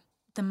are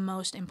the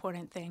most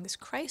important things.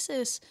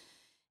 Crisis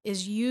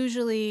is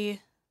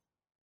usually,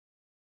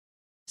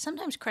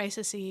 sometimes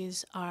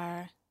crises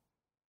are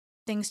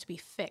things to be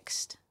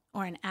fixed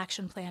or an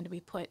action plan to be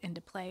put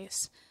into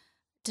place.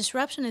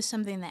 Disruption is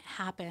something that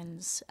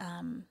happens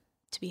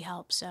to be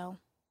helped. So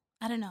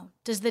I don't know.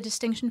 Does the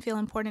distinction feel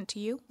important to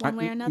you one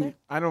way or another?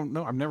 I don't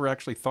know. I've never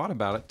actually thought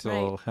about it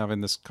till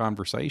having this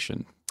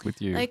conversation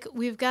with you. Like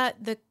we've got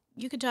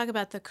you could talk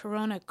about the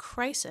corona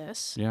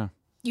crisis. Yeah.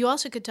 You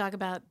also could talk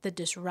about the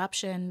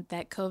disruption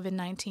that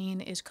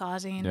COVID-19 is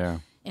causing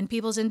in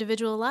people's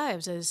individual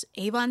lives, as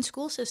Avon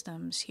school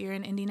systems here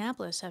in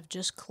Indianapolis have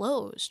just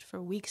closed for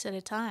weeks at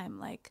a time.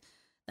 Like,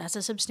 that's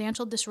a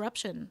substantial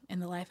disruption in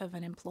the life of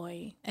an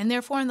employee and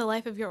therefore in the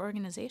life of your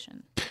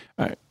organization.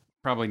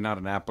 Probably not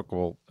an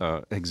applicable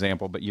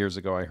example, but years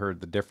ago I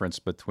heard the difference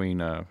between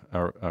a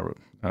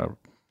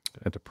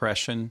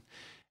depression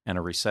and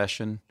a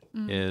recession.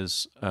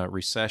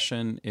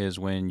 Recession is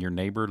when your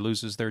neighbor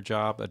loses their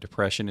job. A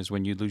depression is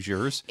when you lose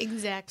yours.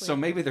 Exactly. So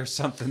maybe there's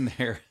something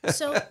there.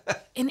 So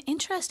an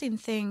interesting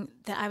thing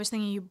that I was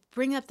thinking, you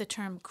bring up the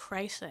term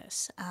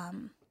crisis.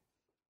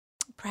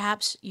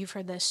 Perhaps you've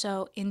heard this.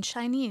 So in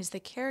Chinese, the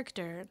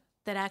character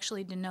that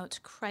actually denotes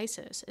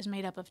crisis is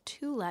made up of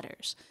two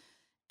letters.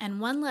 And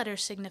one letter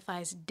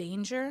signifies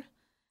danger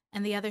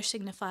and the other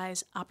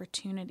signifies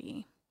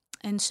opportunity.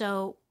 And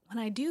so when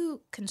I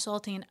do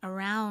consulting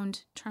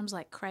around terms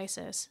like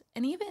crisis,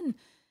 and even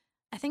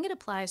I think it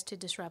applies to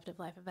disruptive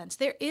life events,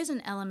 there is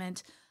an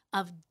element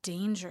of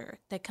danger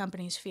that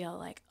companies feel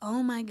like,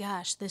 oh my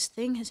gosh, this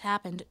thing has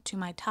happened to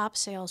my top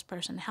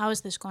salesperson. How is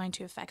this going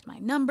to affect my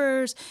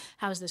numbers?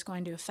 How is this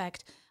going to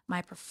affect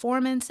my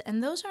performance?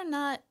 And those are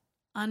not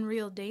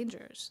unreal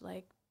dangers.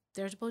 Like,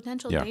 there's a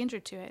potential danger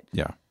to it.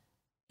 Yeah.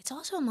 It's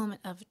also a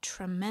moment of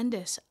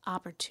tremendous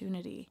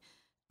opportunity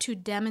to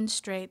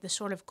demonstrate the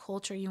sort of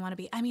culture you want to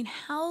be. I mean,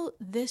 how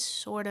this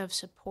sort of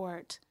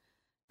support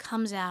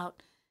comes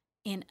out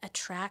in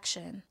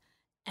attraction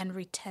and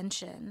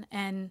retention,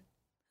 and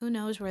who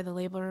knows where the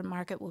labor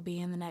market will be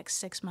in the next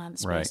 6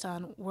 months based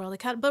on world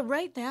economy. But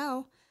right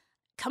now,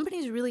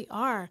 companies really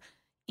are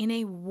in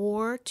a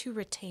war to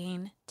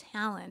retain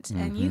talent.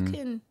 And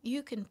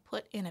you can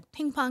put in a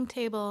ping pong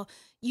table,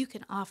 you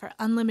can offer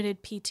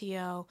unlimited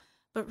PTO,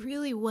 but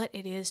really what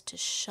it is to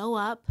show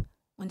up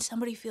when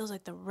somebody feels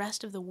like the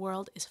rest of the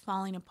world is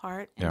falling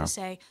apart, and to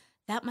say,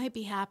 that might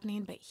be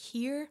happening, but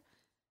here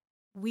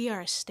we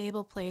are a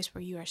stable place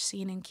where you are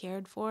seen and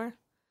cared for.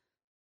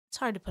 It's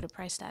hard to put a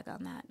price tag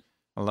on that.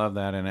 I love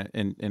that.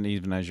 And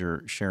even as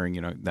you're sharing,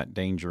 that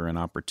danger and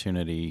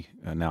opportunity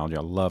analogy,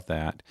 I love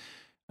that.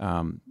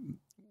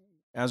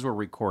 as we're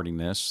recording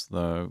this,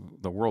 the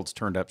world's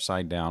turned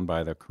upside down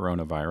by the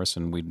coronavirus,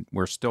 and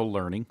we're still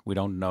learning. We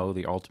don't know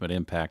the ultimate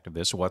impact of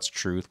this, what's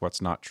truth,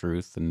 what's not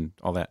truth, and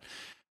all that.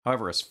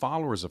 However, as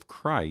followers of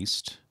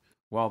Christ,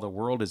 while the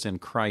world is in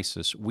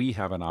crisis, we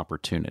have an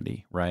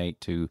opportunity, right,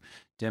 to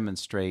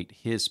demonstrate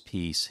His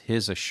peace,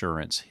 His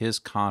assurance, His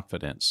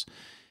confidence.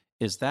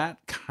 Is that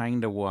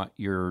kind of what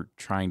you're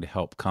trying to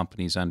help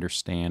companies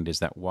understand? Is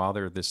that while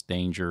there's this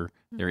danger,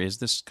 there is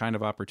this kind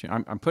of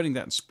opportunity? I'm putting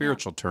that in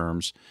spiritual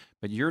terms,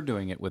 but you're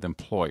doing it with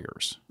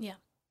employers. Yeah.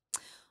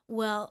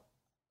 Well,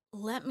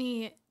 let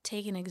me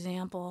take an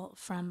example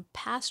from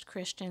past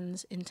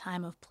Christians in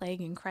time of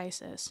plague and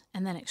crisis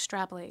and then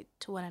extrapolate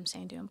to what I'm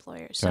saying to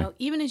employers. Okay. So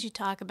even as you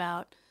talk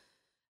about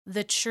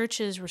the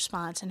church's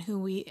response and who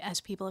we as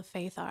people of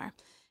faith are,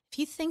 if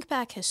you think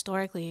back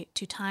historically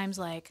to times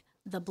like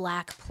the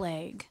Black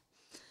Plague,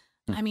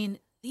 I mean,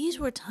 these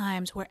were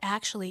times where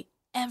actually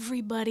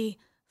everybody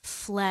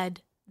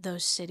fled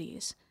those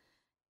cities.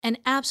 And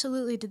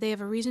absolutely, did they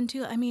have a reason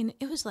to? I mean,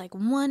 it was like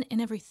 1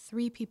 in every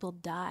 3 people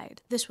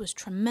died. This was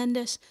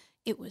tremendous.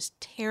 It was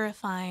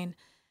terrifying.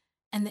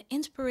 And the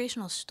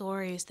inspirational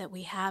stories that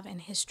we have in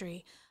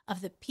history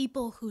of the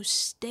people who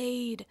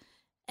stayed,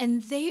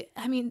 and they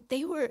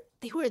were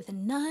the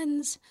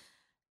nuns.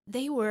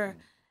 They were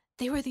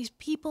these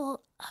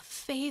people of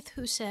faith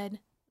who said,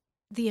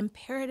 the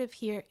imperative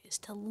here is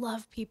to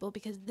love people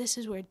because this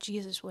is where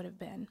Jesus would have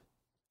been.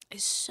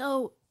 It's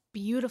so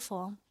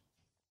beautiful.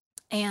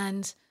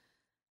 And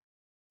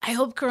I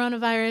hope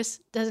coronavirus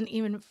doesn't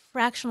even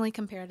fractionally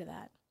compare to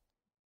that.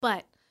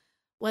 But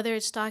whether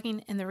it's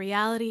talking in the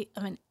reality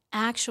of an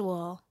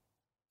actual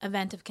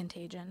event of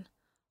contagion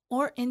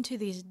or into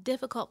these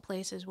difficult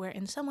places where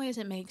in some ways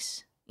it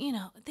makes,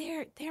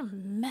 they're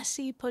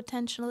messy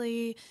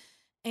potentially,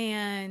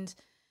 and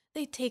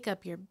they take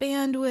up your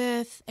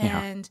bandwidth,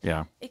 and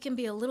it can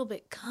be a little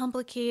bit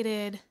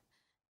complicated.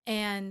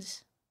 And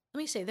let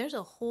me say, there's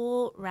a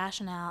whole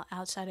rationale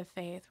outside of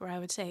faith where I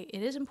would say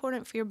it is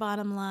important for your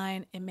bottom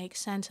line. It makes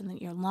sense in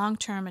your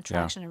long-term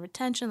attraction and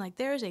retention. Like,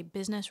 there is a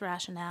business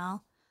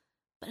rationale,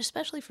 but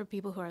especially for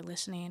people who are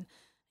listening,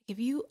 if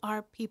you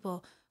are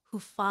people who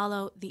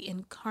follow the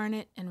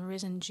incarnate and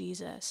risen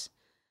Jesus,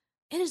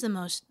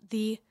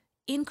 the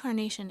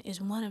incarnation is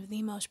one of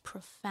the most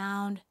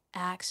profound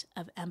acts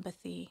of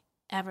empathy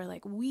ever.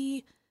 Like,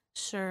 we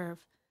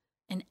serve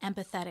an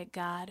empathetic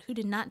God who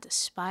did not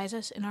despise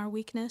us in our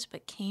weakness,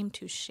 but came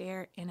to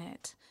share in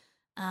it.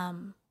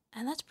 And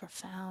that's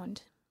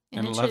profound.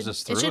 And it loves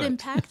us through it. It should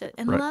impact it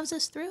and Right. loves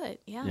us through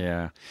it. Yeah.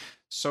 Yeah.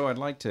 So I'd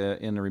like to,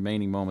 in the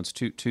remaining moments,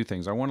 two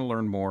things. I want to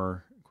learn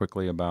more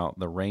quickly about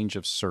the range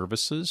of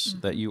services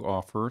that you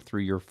offer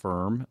through your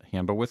firm,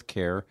 Handle with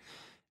Care.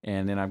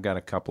 And then I've got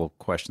a couple of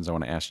questions I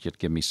want to ask you to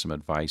give me some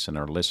advice and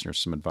our listeners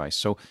some advice.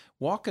 So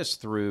walk us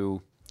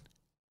through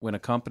when a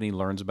company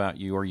learns about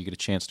you or you get a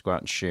chance to go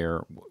out and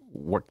share,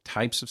 what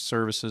types of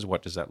services,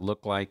 what does that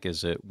look like?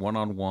 Is it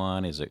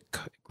one-on-one? Is it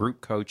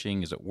group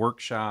coaching? Is it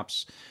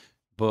workshops,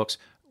 books?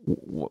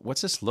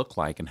 What's this look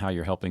like and how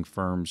you're helping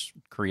firms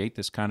create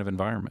this kind of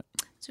environment?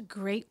 It's a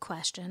great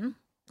question.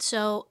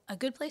 So a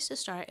good place to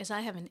start is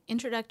I have an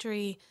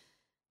introductory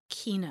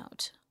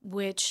keynote,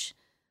 which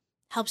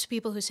helps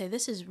people who say,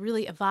 this is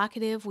really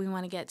evocative. We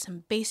want to get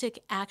some basic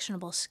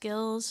actionable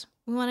skills.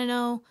 We want to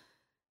know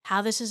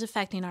how this is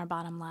affecting our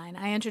bottom line.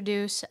 I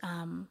introduce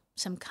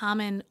some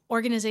common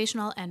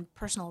organizational and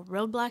personal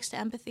roadblocks to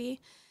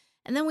empathy.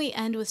 And then we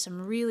end with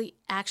some really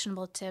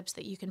actionable tips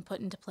that you can put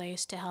into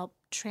place to help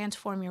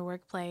transform your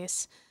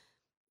workplace,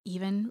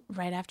 even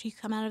right after you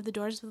come out of the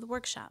doors of the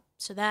workshop.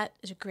 So that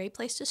is a great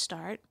place to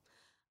start.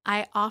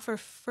 I offer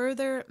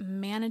further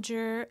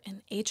manager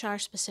and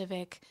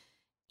HR-specific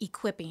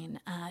equipping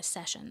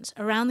sessions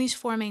around these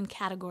 4 main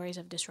categories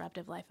of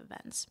disruptive life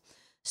events.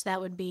 So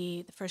that would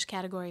be, the first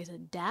category is a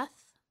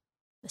death.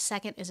 The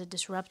second is a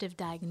disruptive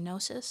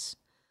diagnosis.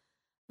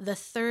 The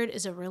third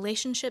is a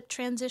relationship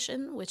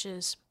transition, which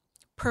is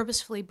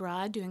purposefully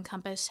broad to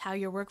encompass how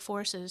your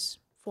workforce is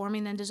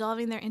forming and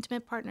dissolving their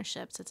intimate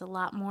partnerships. It's a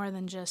lot more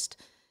than just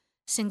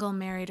single,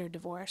 married, or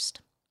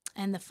divorced.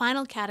 And the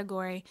final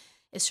category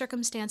is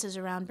circumstances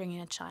around bringing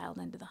a child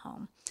into the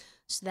home.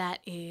 So that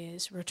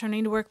is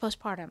returning to work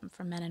postpartum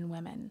for men and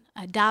women,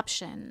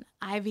 adoption,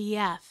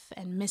 IVF,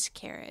 and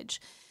miscarriage.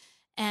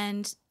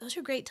 And those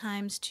are great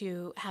times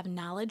to have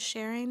knowledge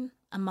sharing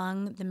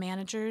among the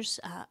managers.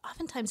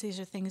 Oftentimes these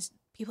are things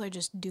people are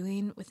just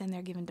doing within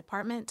their given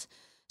department.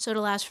 So it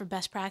allows for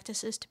best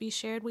practices to be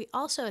shared. We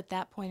also, at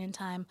that point in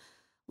time,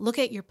 look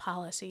at your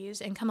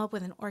policies and come up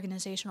with an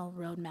organizational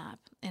roadmap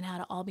and how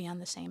to all be on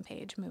the same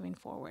page moving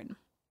forward.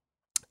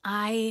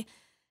 I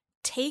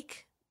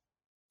take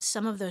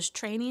some of those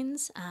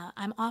trainings.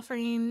 I'm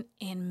offering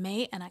in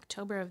May and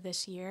October of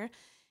this year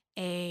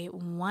a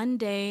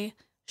 1-day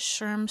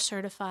SHRM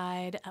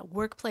certified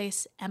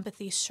workplace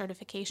empathy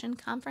certification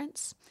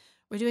conference.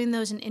 We're doing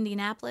those in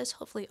Indianapolis,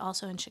 hopefully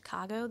also in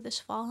Chicago this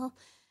fall.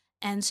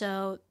 And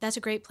so that's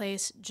a great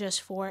place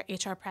just for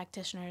HR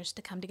practitioners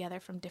to come together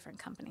from different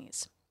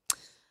companies.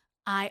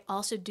 I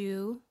also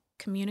do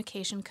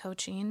communication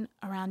coaching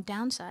around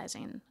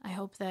downsizing. I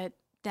hope that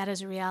that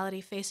is a reality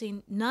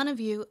facing none of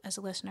you as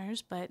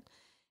listeners, but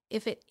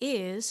if it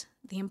is,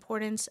 the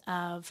importance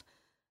of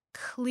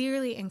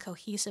clearly and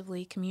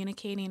cohesively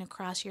communicating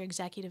across your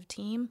executive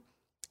team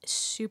is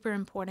super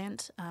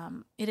important.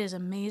 It is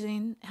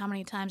amazing how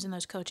many times in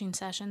those coaching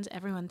sessions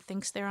everyone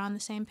thinks they're on the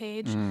same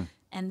page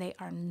and they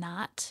are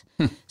not.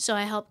 So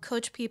I help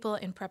coach people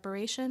in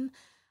preparation.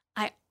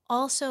 I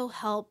also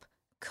help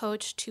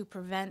coach to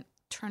prevent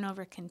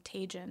turnover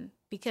contagion,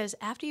 because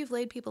after you've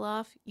laid people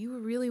off, you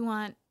really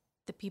want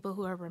the people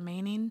who are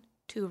remaining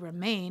to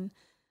remain,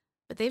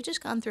 but they've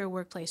just gone through a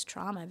workplace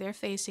trauma. They're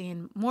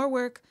facing more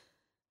work,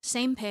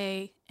 same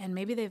pay, and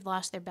maybe they've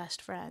lost their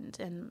best friend.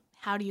 And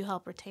how do you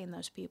help retain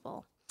those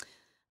people?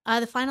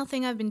 The final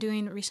thing I've been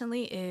doing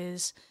recently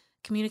is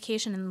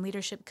communication and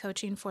leadership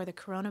coaching for the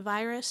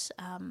coronavirus.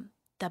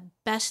 The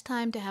best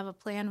time to have a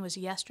plan was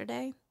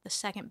yesterday. The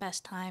second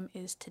best time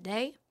is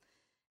today.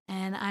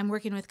 And I'm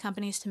working with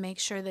companies to make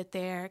sure that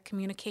their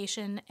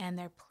communication and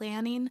their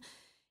planning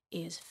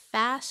is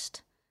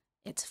fast,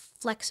 it's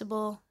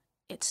flexible,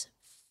 it's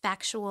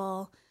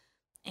factual,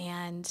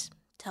 and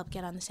to help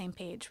get on the same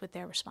page with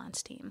their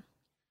response team.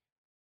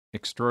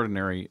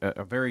 Extraordinary,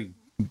 a very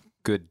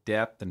good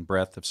depth and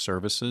breadth of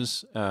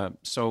services.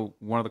 So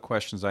one of the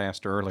questions I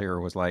asked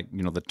earlier was like,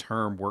 the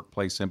term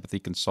workplace empathy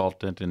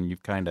consultant, and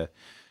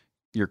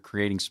you're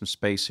creating some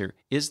space here.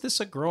 Is this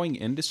a growing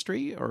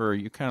industry, or are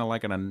you kind of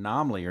like an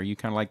anomaly? Are you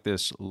kind of like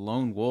this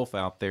lone wolf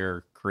out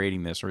there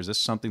creating this, or is this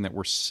something that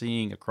we're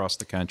seeing across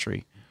the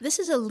country? This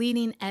is a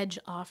leading edge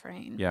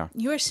offering. Yeah.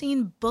 You are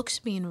seeing books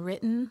being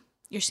written.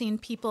 You're seeing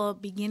people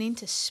beginning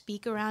to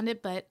speak around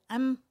it, but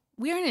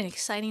we're in an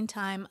exciting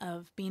time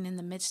of being in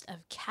the midst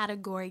of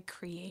category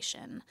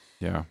creation.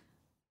 Yeah.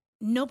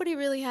 Nobody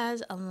really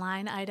has a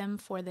line item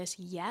for this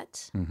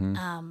yet.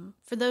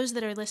 For those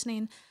that are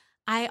listening,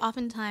 I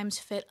oftentimes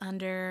fit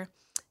under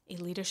a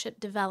leadership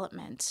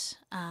development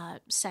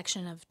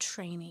section of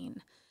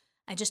training.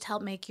 I just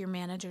help make your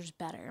managers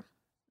better.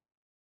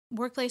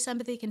 Workplace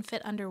empathy can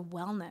fit under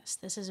wellness.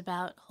 This is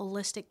about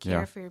holistic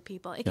care for your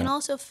people. It can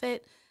also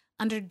fit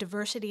under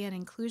diversity and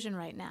inclusion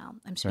right now.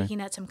 I'm speaking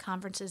at some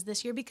conferences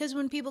this year because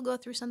when people go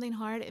through something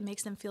hard, it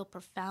makes them feel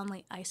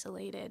profoundly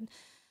isolated.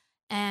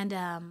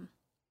 And,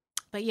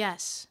 but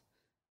yes,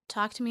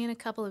 talk to me in a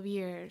couple of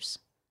years,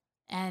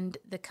 and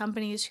the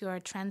companies who are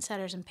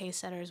trendsetters and pace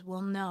setters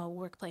will know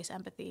workplace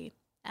empathy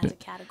as a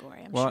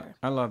category, I'm sure.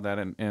 I love that.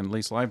 And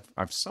Lisa,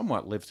 I've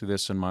somewhat lived through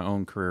this in my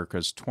own career,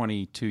 because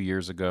 22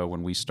 years ago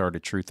when we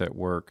started Truth at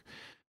Work,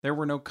 there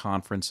were no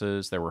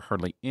conferences. There were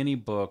hardly any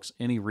books,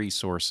 any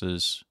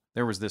resources.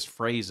 There was this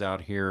phrase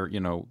out here,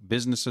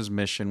 business's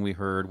mission, we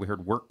heard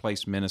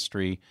workplace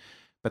ministry,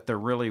 but there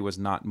really was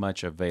not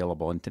much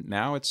available. And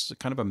now it's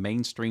kind of a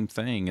mainstream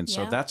thing. And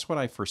so that's what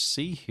I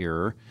foresee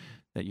here,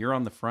 that you're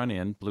on the front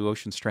end, Blue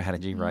Ocean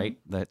Strategy, right?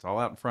 That's all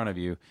out in front of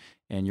you,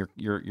 and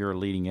you're a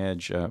leading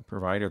edge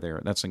provider there.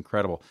 That's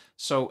incredible.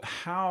 So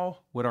how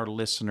would our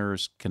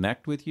listeners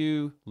connect with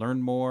you, learn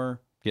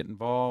more, get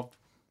involved,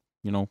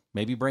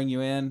 maybe bring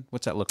you in?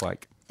 What's that look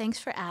like? Thanks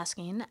for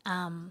asking.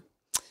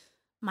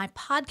 My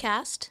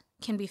podcast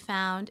can be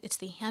found, it's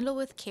the Handle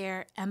with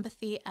Care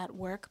Empathy at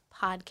Work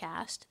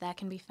podcast. That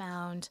can be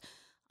found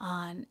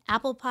on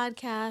Apple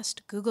Podcast,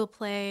 Google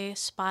Play,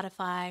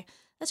 Spotify.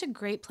 That's a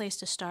great place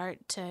to start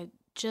to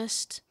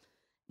just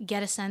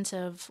get a sense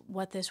of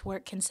what this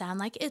work can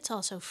sound like. It's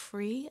also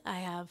free.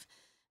 I have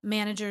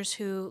managers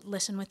who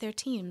listen with their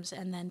teams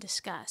and then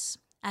discuss.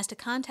 As to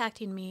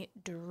contacting me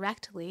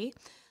directly,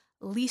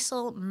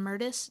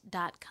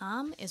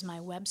 lieselmertis.com is my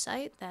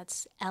website.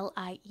 That's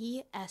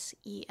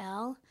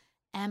LIESELMERT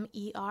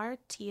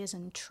as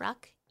in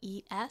truck,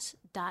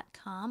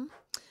 ES.com.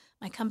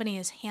 My company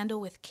is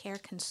Handle with Care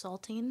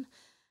Consulting.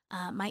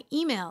 My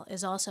email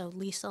is also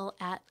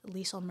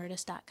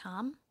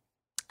liesel@lieselmertis.com,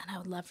 and I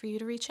would love for you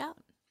to reach out.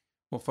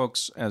 Well,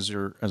 folks, as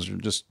you're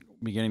just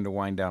beginning to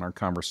wind down our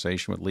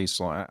conversation with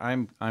Liesel,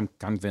 I'm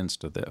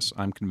convinced of this.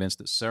 I'm convinced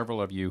that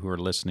several of you who are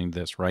listening to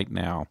this right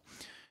now,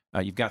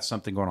 you've got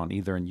something going on.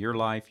 Either in your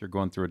life, you're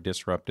going through a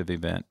disruptive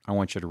event. I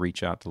want you to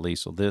reach out to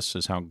Liesel. This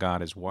is how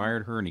God has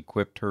wired her and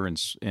equipped her and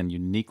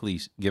uniquely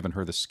given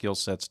her the skill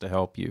sets to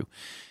help you.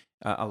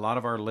 A lot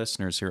of our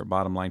listeners here at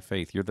Bottom Line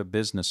Faith, you're the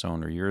business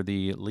owner. You're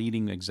the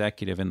leading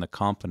executive in the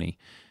company.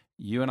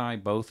 You and I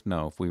both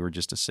know, if we were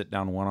just to sit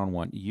down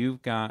one-on-one,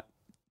 you've got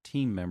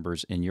team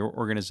members in your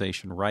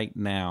organization right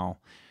now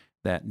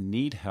that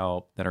need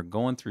help, that are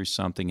going through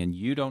something, and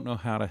you don't know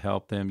how to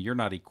help them. You're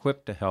not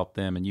equipped to help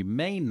them, and you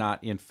may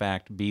not, in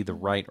fact, be the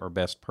right or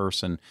best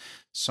person.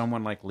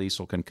 Someone like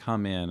Liesel can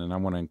come in, and I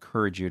want to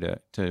encourage you to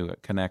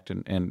connect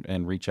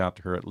and reach out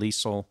to her at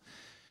Liesel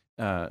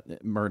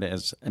Mertes,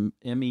 MERTES. I want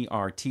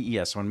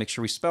to make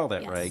sure we spell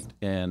that right,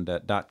 and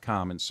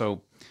 .com. And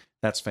so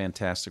that's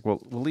fantastic. Well,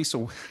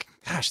 Liesel,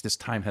 gosh, this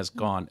time has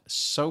gone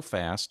so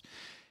fast,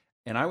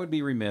 and I would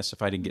be remiss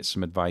if I didn't get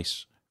some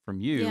advice from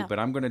you, but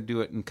I'm going to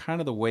do it in kind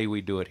of the way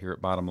we do it here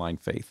at Bottom Line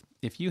Faith.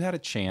 If you had a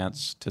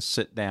chance to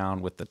sit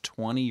down with the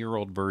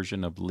 20-year-old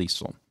version of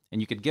Liesel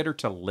and you could get her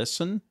to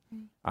listen,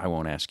 I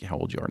won't ask you how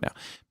old you are now,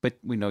 but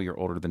we know you're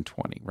older than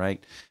 20,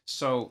 right?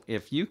 So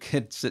if you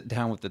could sit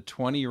down with the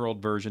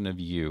 20-year-old version of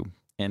you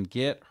and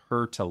get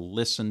her to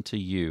listen to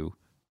you,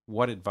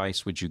 what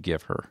advice would you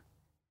give her?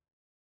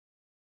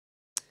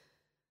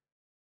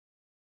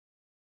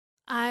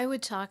 I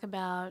would talk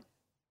about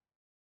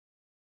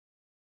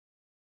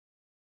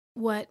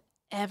what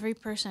every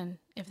person,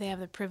 if they have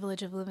the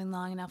privilege of living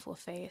long enough, will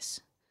face,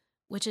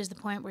 which is the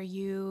point where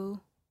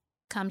you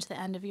come to the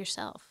end of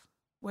yourself,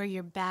 where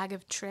your bag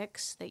of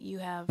tricks that you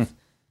have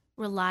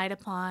relied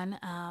upon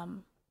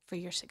for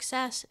your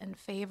success and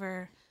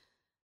favor,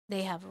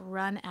 they have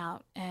run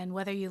out. And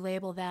whether you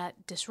label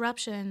that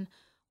disruption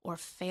or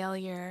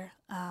failure,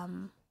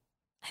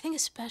 I think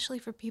especially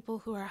for people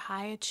who are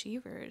high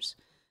achievers,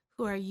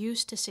 who are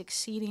used to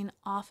succeeding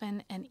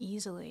often and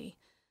easily,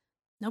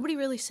 nobody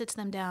really sits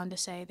them down to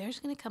say,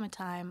 there's going to come a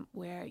time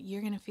where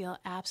you're going to feel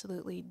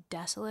absolutely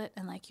desolate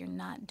and like you're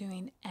not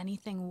doing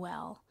anything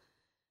well.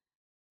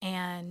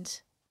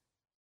 And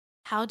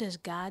how does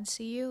God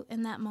see you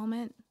in that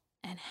moment?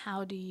 And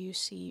how do you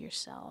see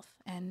yourself?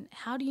 And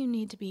how do you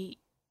need to be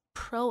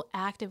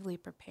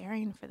proactively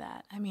preparing for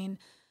that? I mean,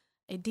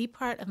 a deep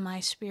part of my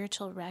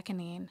spiritual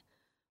reckoning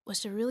was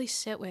to really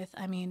sit with,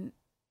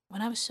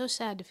 when I was so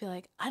sad to feel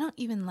like I don't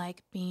even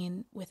like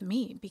being with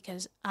me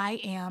because I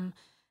am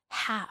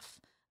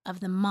half of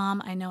the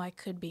mom I know I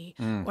could be,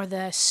 or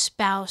the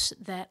spouse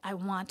that I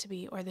want to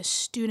be, or the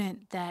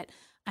student that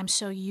I'm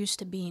so used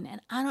to being.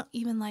 And I don't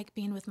even like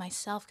being with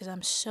myself because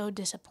I'm so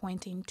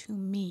disappointing to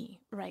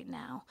me right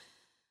now.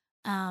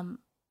 And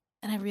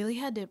I really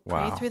had to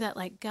pray through that,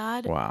 like,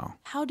 God,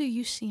 how do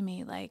you see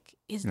me? Like,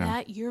 is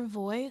that your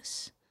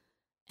voice?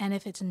 And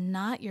if it's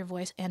not your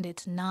voice, and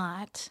it's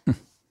not,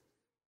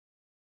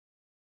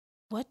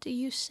 what do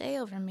you say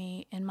over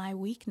me in my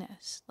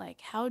weakness? Like,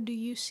 how do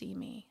you see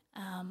me?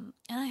 And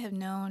I have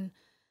known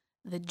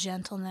the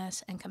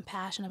gentleness and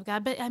compassion of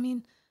God. But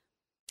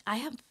I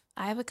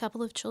have a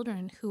couple of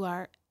children who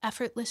are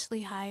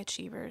effortlessly high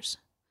achievers.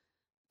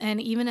 And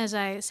even as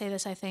I say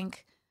this, I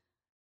think,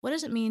 what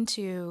does it mean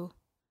to,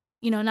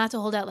 not to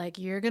hold out like,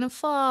 you're going to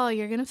fall,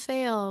 you're going to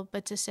fail,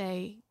 but to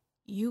say,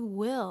 you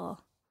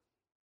will.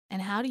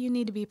 And how do you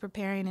need to be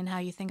preparing in how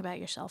you think about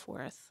your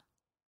self-worth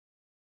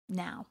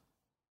now?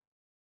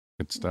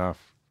 Good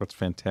stuff. That's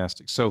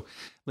fantastic. So,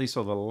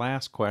 Lisa, the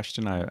last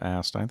question I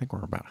asked, I think we're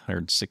about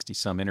 160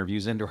 some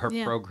interviews into our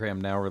program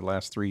now over the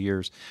last 3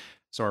 years.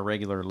 So our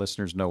regular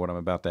listeners know what I'm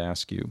about to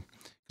ask you,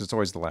 because it's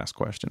always the last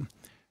question.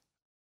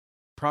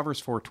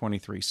 Proverbs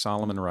 4:23,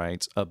 Solomon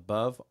writes,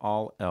 above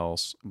all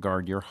else,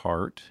 guard your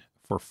heart,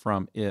 for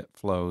from it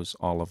flows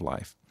all of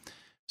life.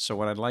 So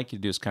what I'd like you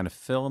to do is kind of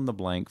fill in the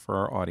blank for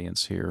our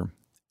audience here.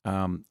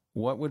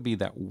 What would be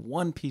that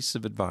one piece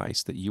of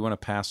advice that you want to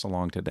pass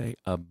along today?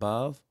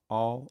 Above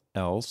all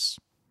else,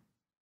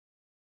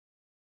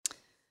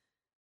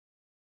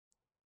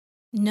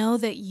 know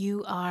that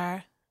you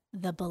are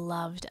the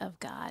beloved of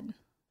God,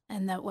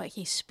 and that what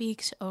he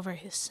speaks over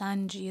his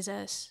son,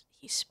 Jesus,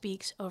 he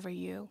speaks over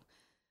you,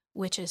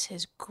 which is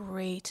his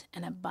great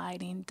and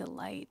abiding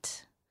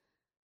delight.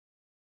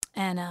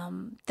 And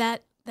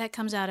that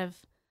comes out of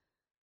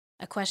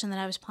a question that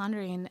I was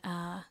pondering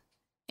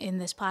in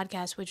this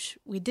podcast, which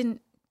we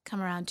didn't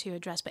come around to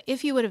address. But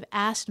if you would have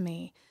asked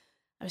me,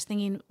 I was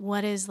thinking,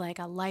 what is like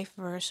a life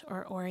verse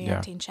or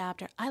orienting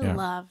chapter? I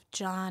love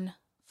John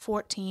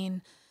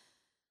 14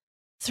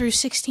 through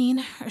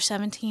 16 or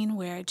 17,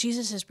 where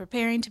Jesus is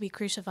preparing to be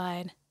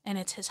crucified, and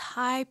it's his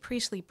high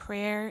priestly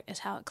prayer is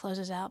how it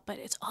closes out. But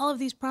it's all of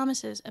these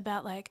promises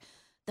about, like,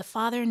 the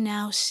Father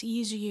now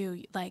sees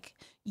you, like,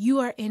 you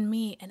are in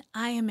me and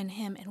I am in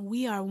him, and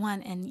we are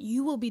one, and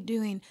you will be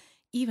doing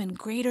even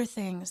greater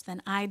things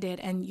than I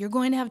did, and you're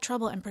going to have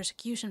trouble and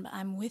persecution, but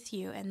I'm with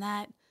you. And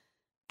that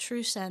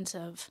true sense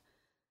of,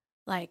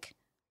 like,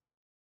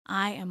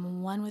 I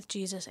am one with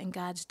Jesus and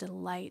God's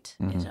delight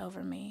is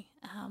over me,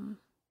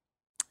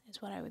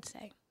 is what I would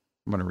say.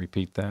 I'm going to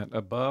repeat that.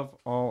 Above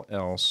all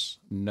else,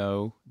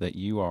 know that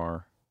you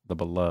are the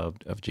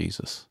beloved of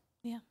Jesus.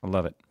 Yeah. I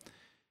love it.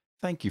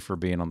 Thank you for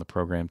being on the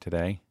program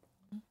today.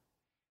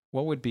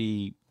 What would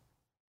be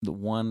the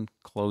one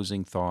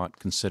closing thought,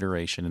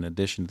 consideration, in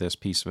addition to this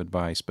piece of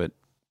advice? But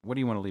what do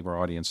you want to leave our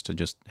audience to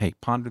just, hey,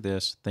 ponder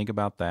this, think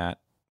about that,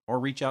 or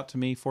reach out to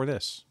me for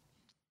this?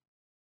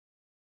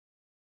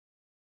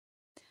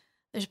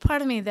 There's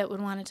part of me that would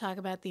want to talk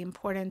about the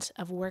importance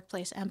of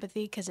workplace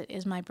empathy, because it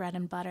is my bread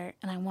and butter,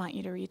 and I want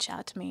you to reach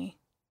out to me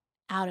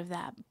out of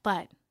that.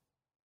 But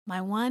my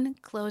one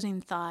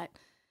closing thought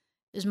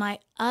is my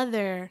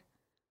other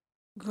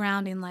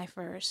grounding life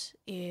verse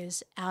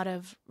is out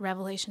of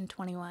Revelation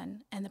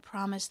 21, and the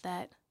promise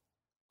that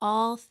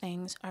all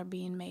things are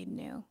being made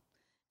new.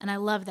 And I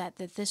love that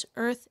this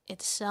earth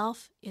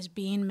itself is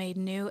being made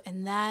new,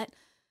 and that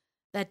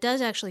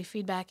does actually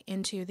feed back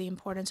into the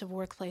importance of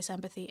workplace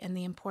empathy and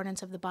the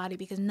importance of the body,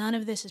 because none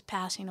of this is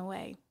passing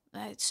away.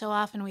 So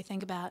often we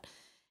think about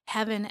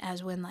heaven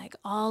as when, like,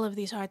 all of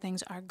these hard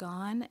things are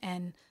gone,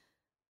 and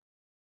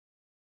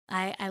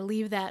I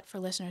leave that for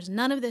listeners.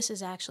 None of this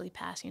is actually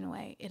passing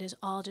away. It is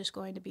all just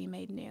going to be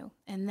made new.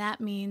 And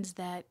that means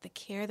that the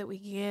care that we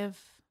give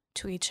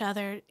to each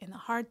other in the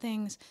hard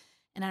things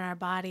and in our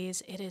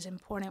bodies, it is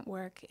important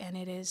work, and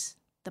it is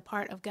the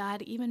part of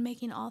God even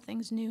making all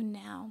things new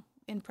now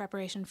in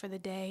preparation for the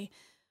day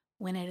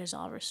when it is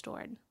all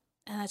restored.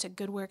 And that's a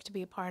good work to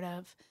be a part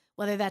of,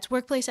 whether that's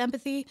workplace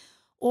empathy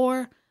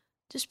or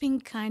just being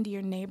kind to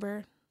your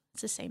neighbor.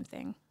 It's the same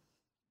thing.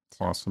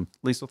 So. Awesome.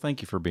 Liesl,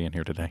 thank you for being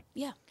here today.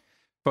 Yeah.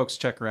 Folks,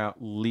 check her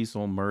out,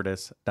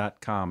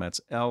 lieselmertes.com.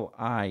 That's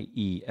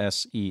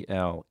Liesel,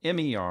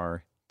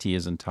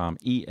 as in Tom,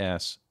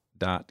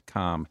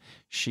 ES.com.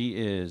 She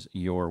is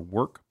your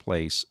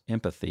workplace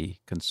empathy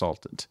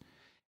consultant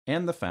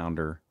and the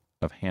founder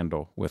of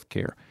Handle with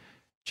Care.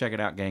 Check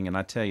it out, gang. And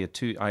I tell you,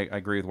 I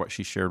agree with what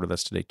she shared with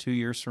us today. 2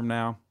 years from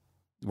now,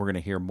 we're going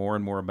to hear more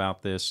and more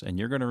about this, and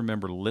you're going to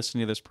remember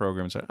listening to this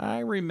program and say, I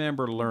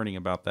remember learning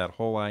about that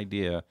whole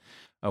idea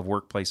of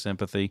workplace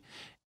empathy.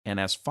 And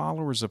as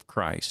followers of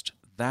Christ,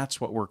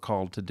 that's what we're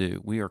called to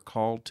do. We are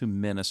called to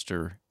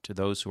minister to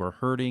those who are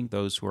hurting,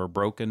 those who are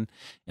broken,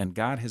 and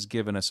God has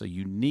given us a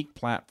unique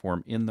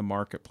platform in the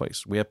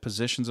marketplace. We have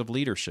positions of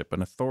leadership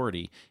and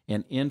authority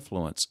and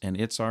influence, and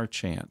it's our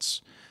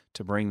chance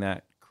to bring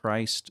that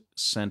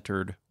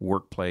Christ-centered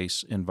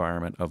workplace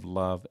environment of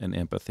love and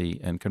empathy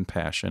and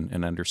compassion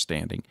and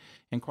understanding.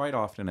 And quite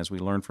often, as we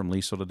learn from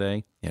Liesl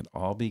today, it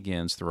all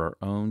begins through our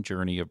own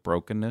journey of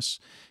brokenness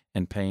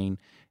and pain.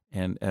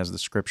 And as the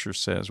scripture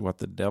says, what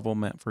the devil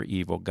meant for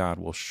evil, God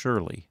will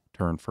surely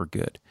turn for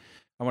good.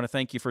 I want to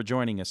thank you for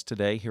joining us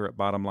today here at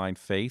Bottom Line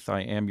Faith. I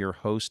am your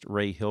host,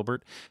 Ray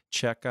Hilbert.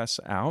 Check us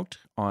out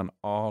on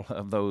all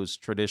of those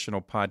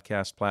traditional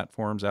podcast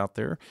platforms out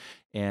there.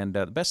 And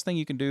the best thing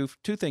you can do,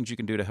 2 things you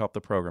can do to help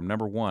the program.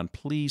 Number 1,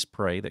 please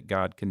pray that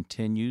God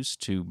continues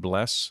to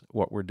bless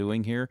what we're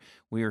doing here.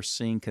 We are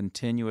seeing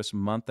continuous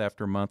month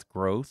after month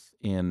growth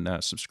in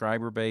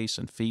subscriber base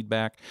and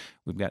feedback.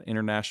 We've got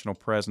international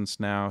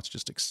presence now. It's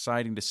just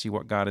exciting to see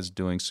what God is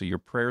doing. So your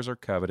prayers are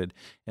coveted.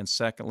 And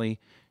secondly,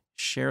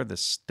 share the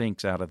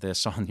stinks out of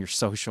this on your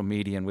social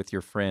media and with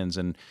your friends.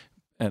 And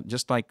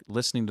just like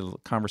listening to the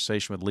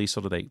conversation with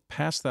Liesl today,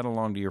 pass that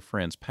along to your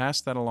friends. Pass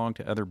that along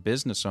to other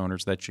business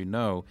owners that you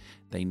know.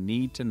 They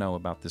need to know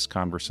about this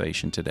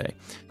conversation today.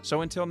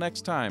 So until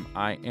next time,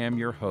 I am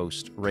your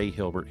host, Ray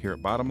Hilbert, here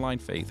at Bottom Line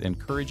Faith,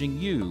 encouraging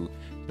you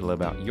to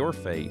live out your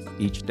faith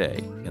each day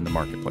in the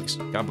marketplace.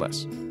 God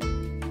bless.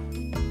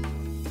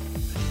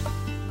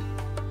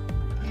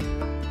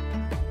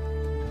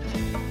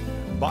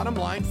 Bottom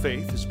Line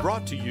Faith is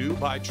brought to you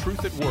by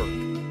Truth at Work.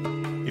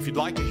 If you'd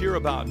like to hear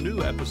about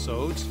new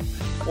episodes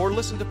or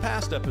listen to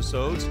past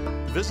episodes,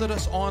 visit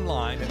us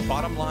online at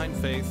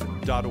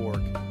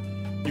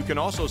bottomlinefaith.org. You can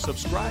also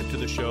subscribe to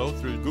the show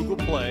through Google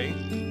Play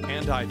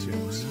and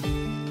iTunes.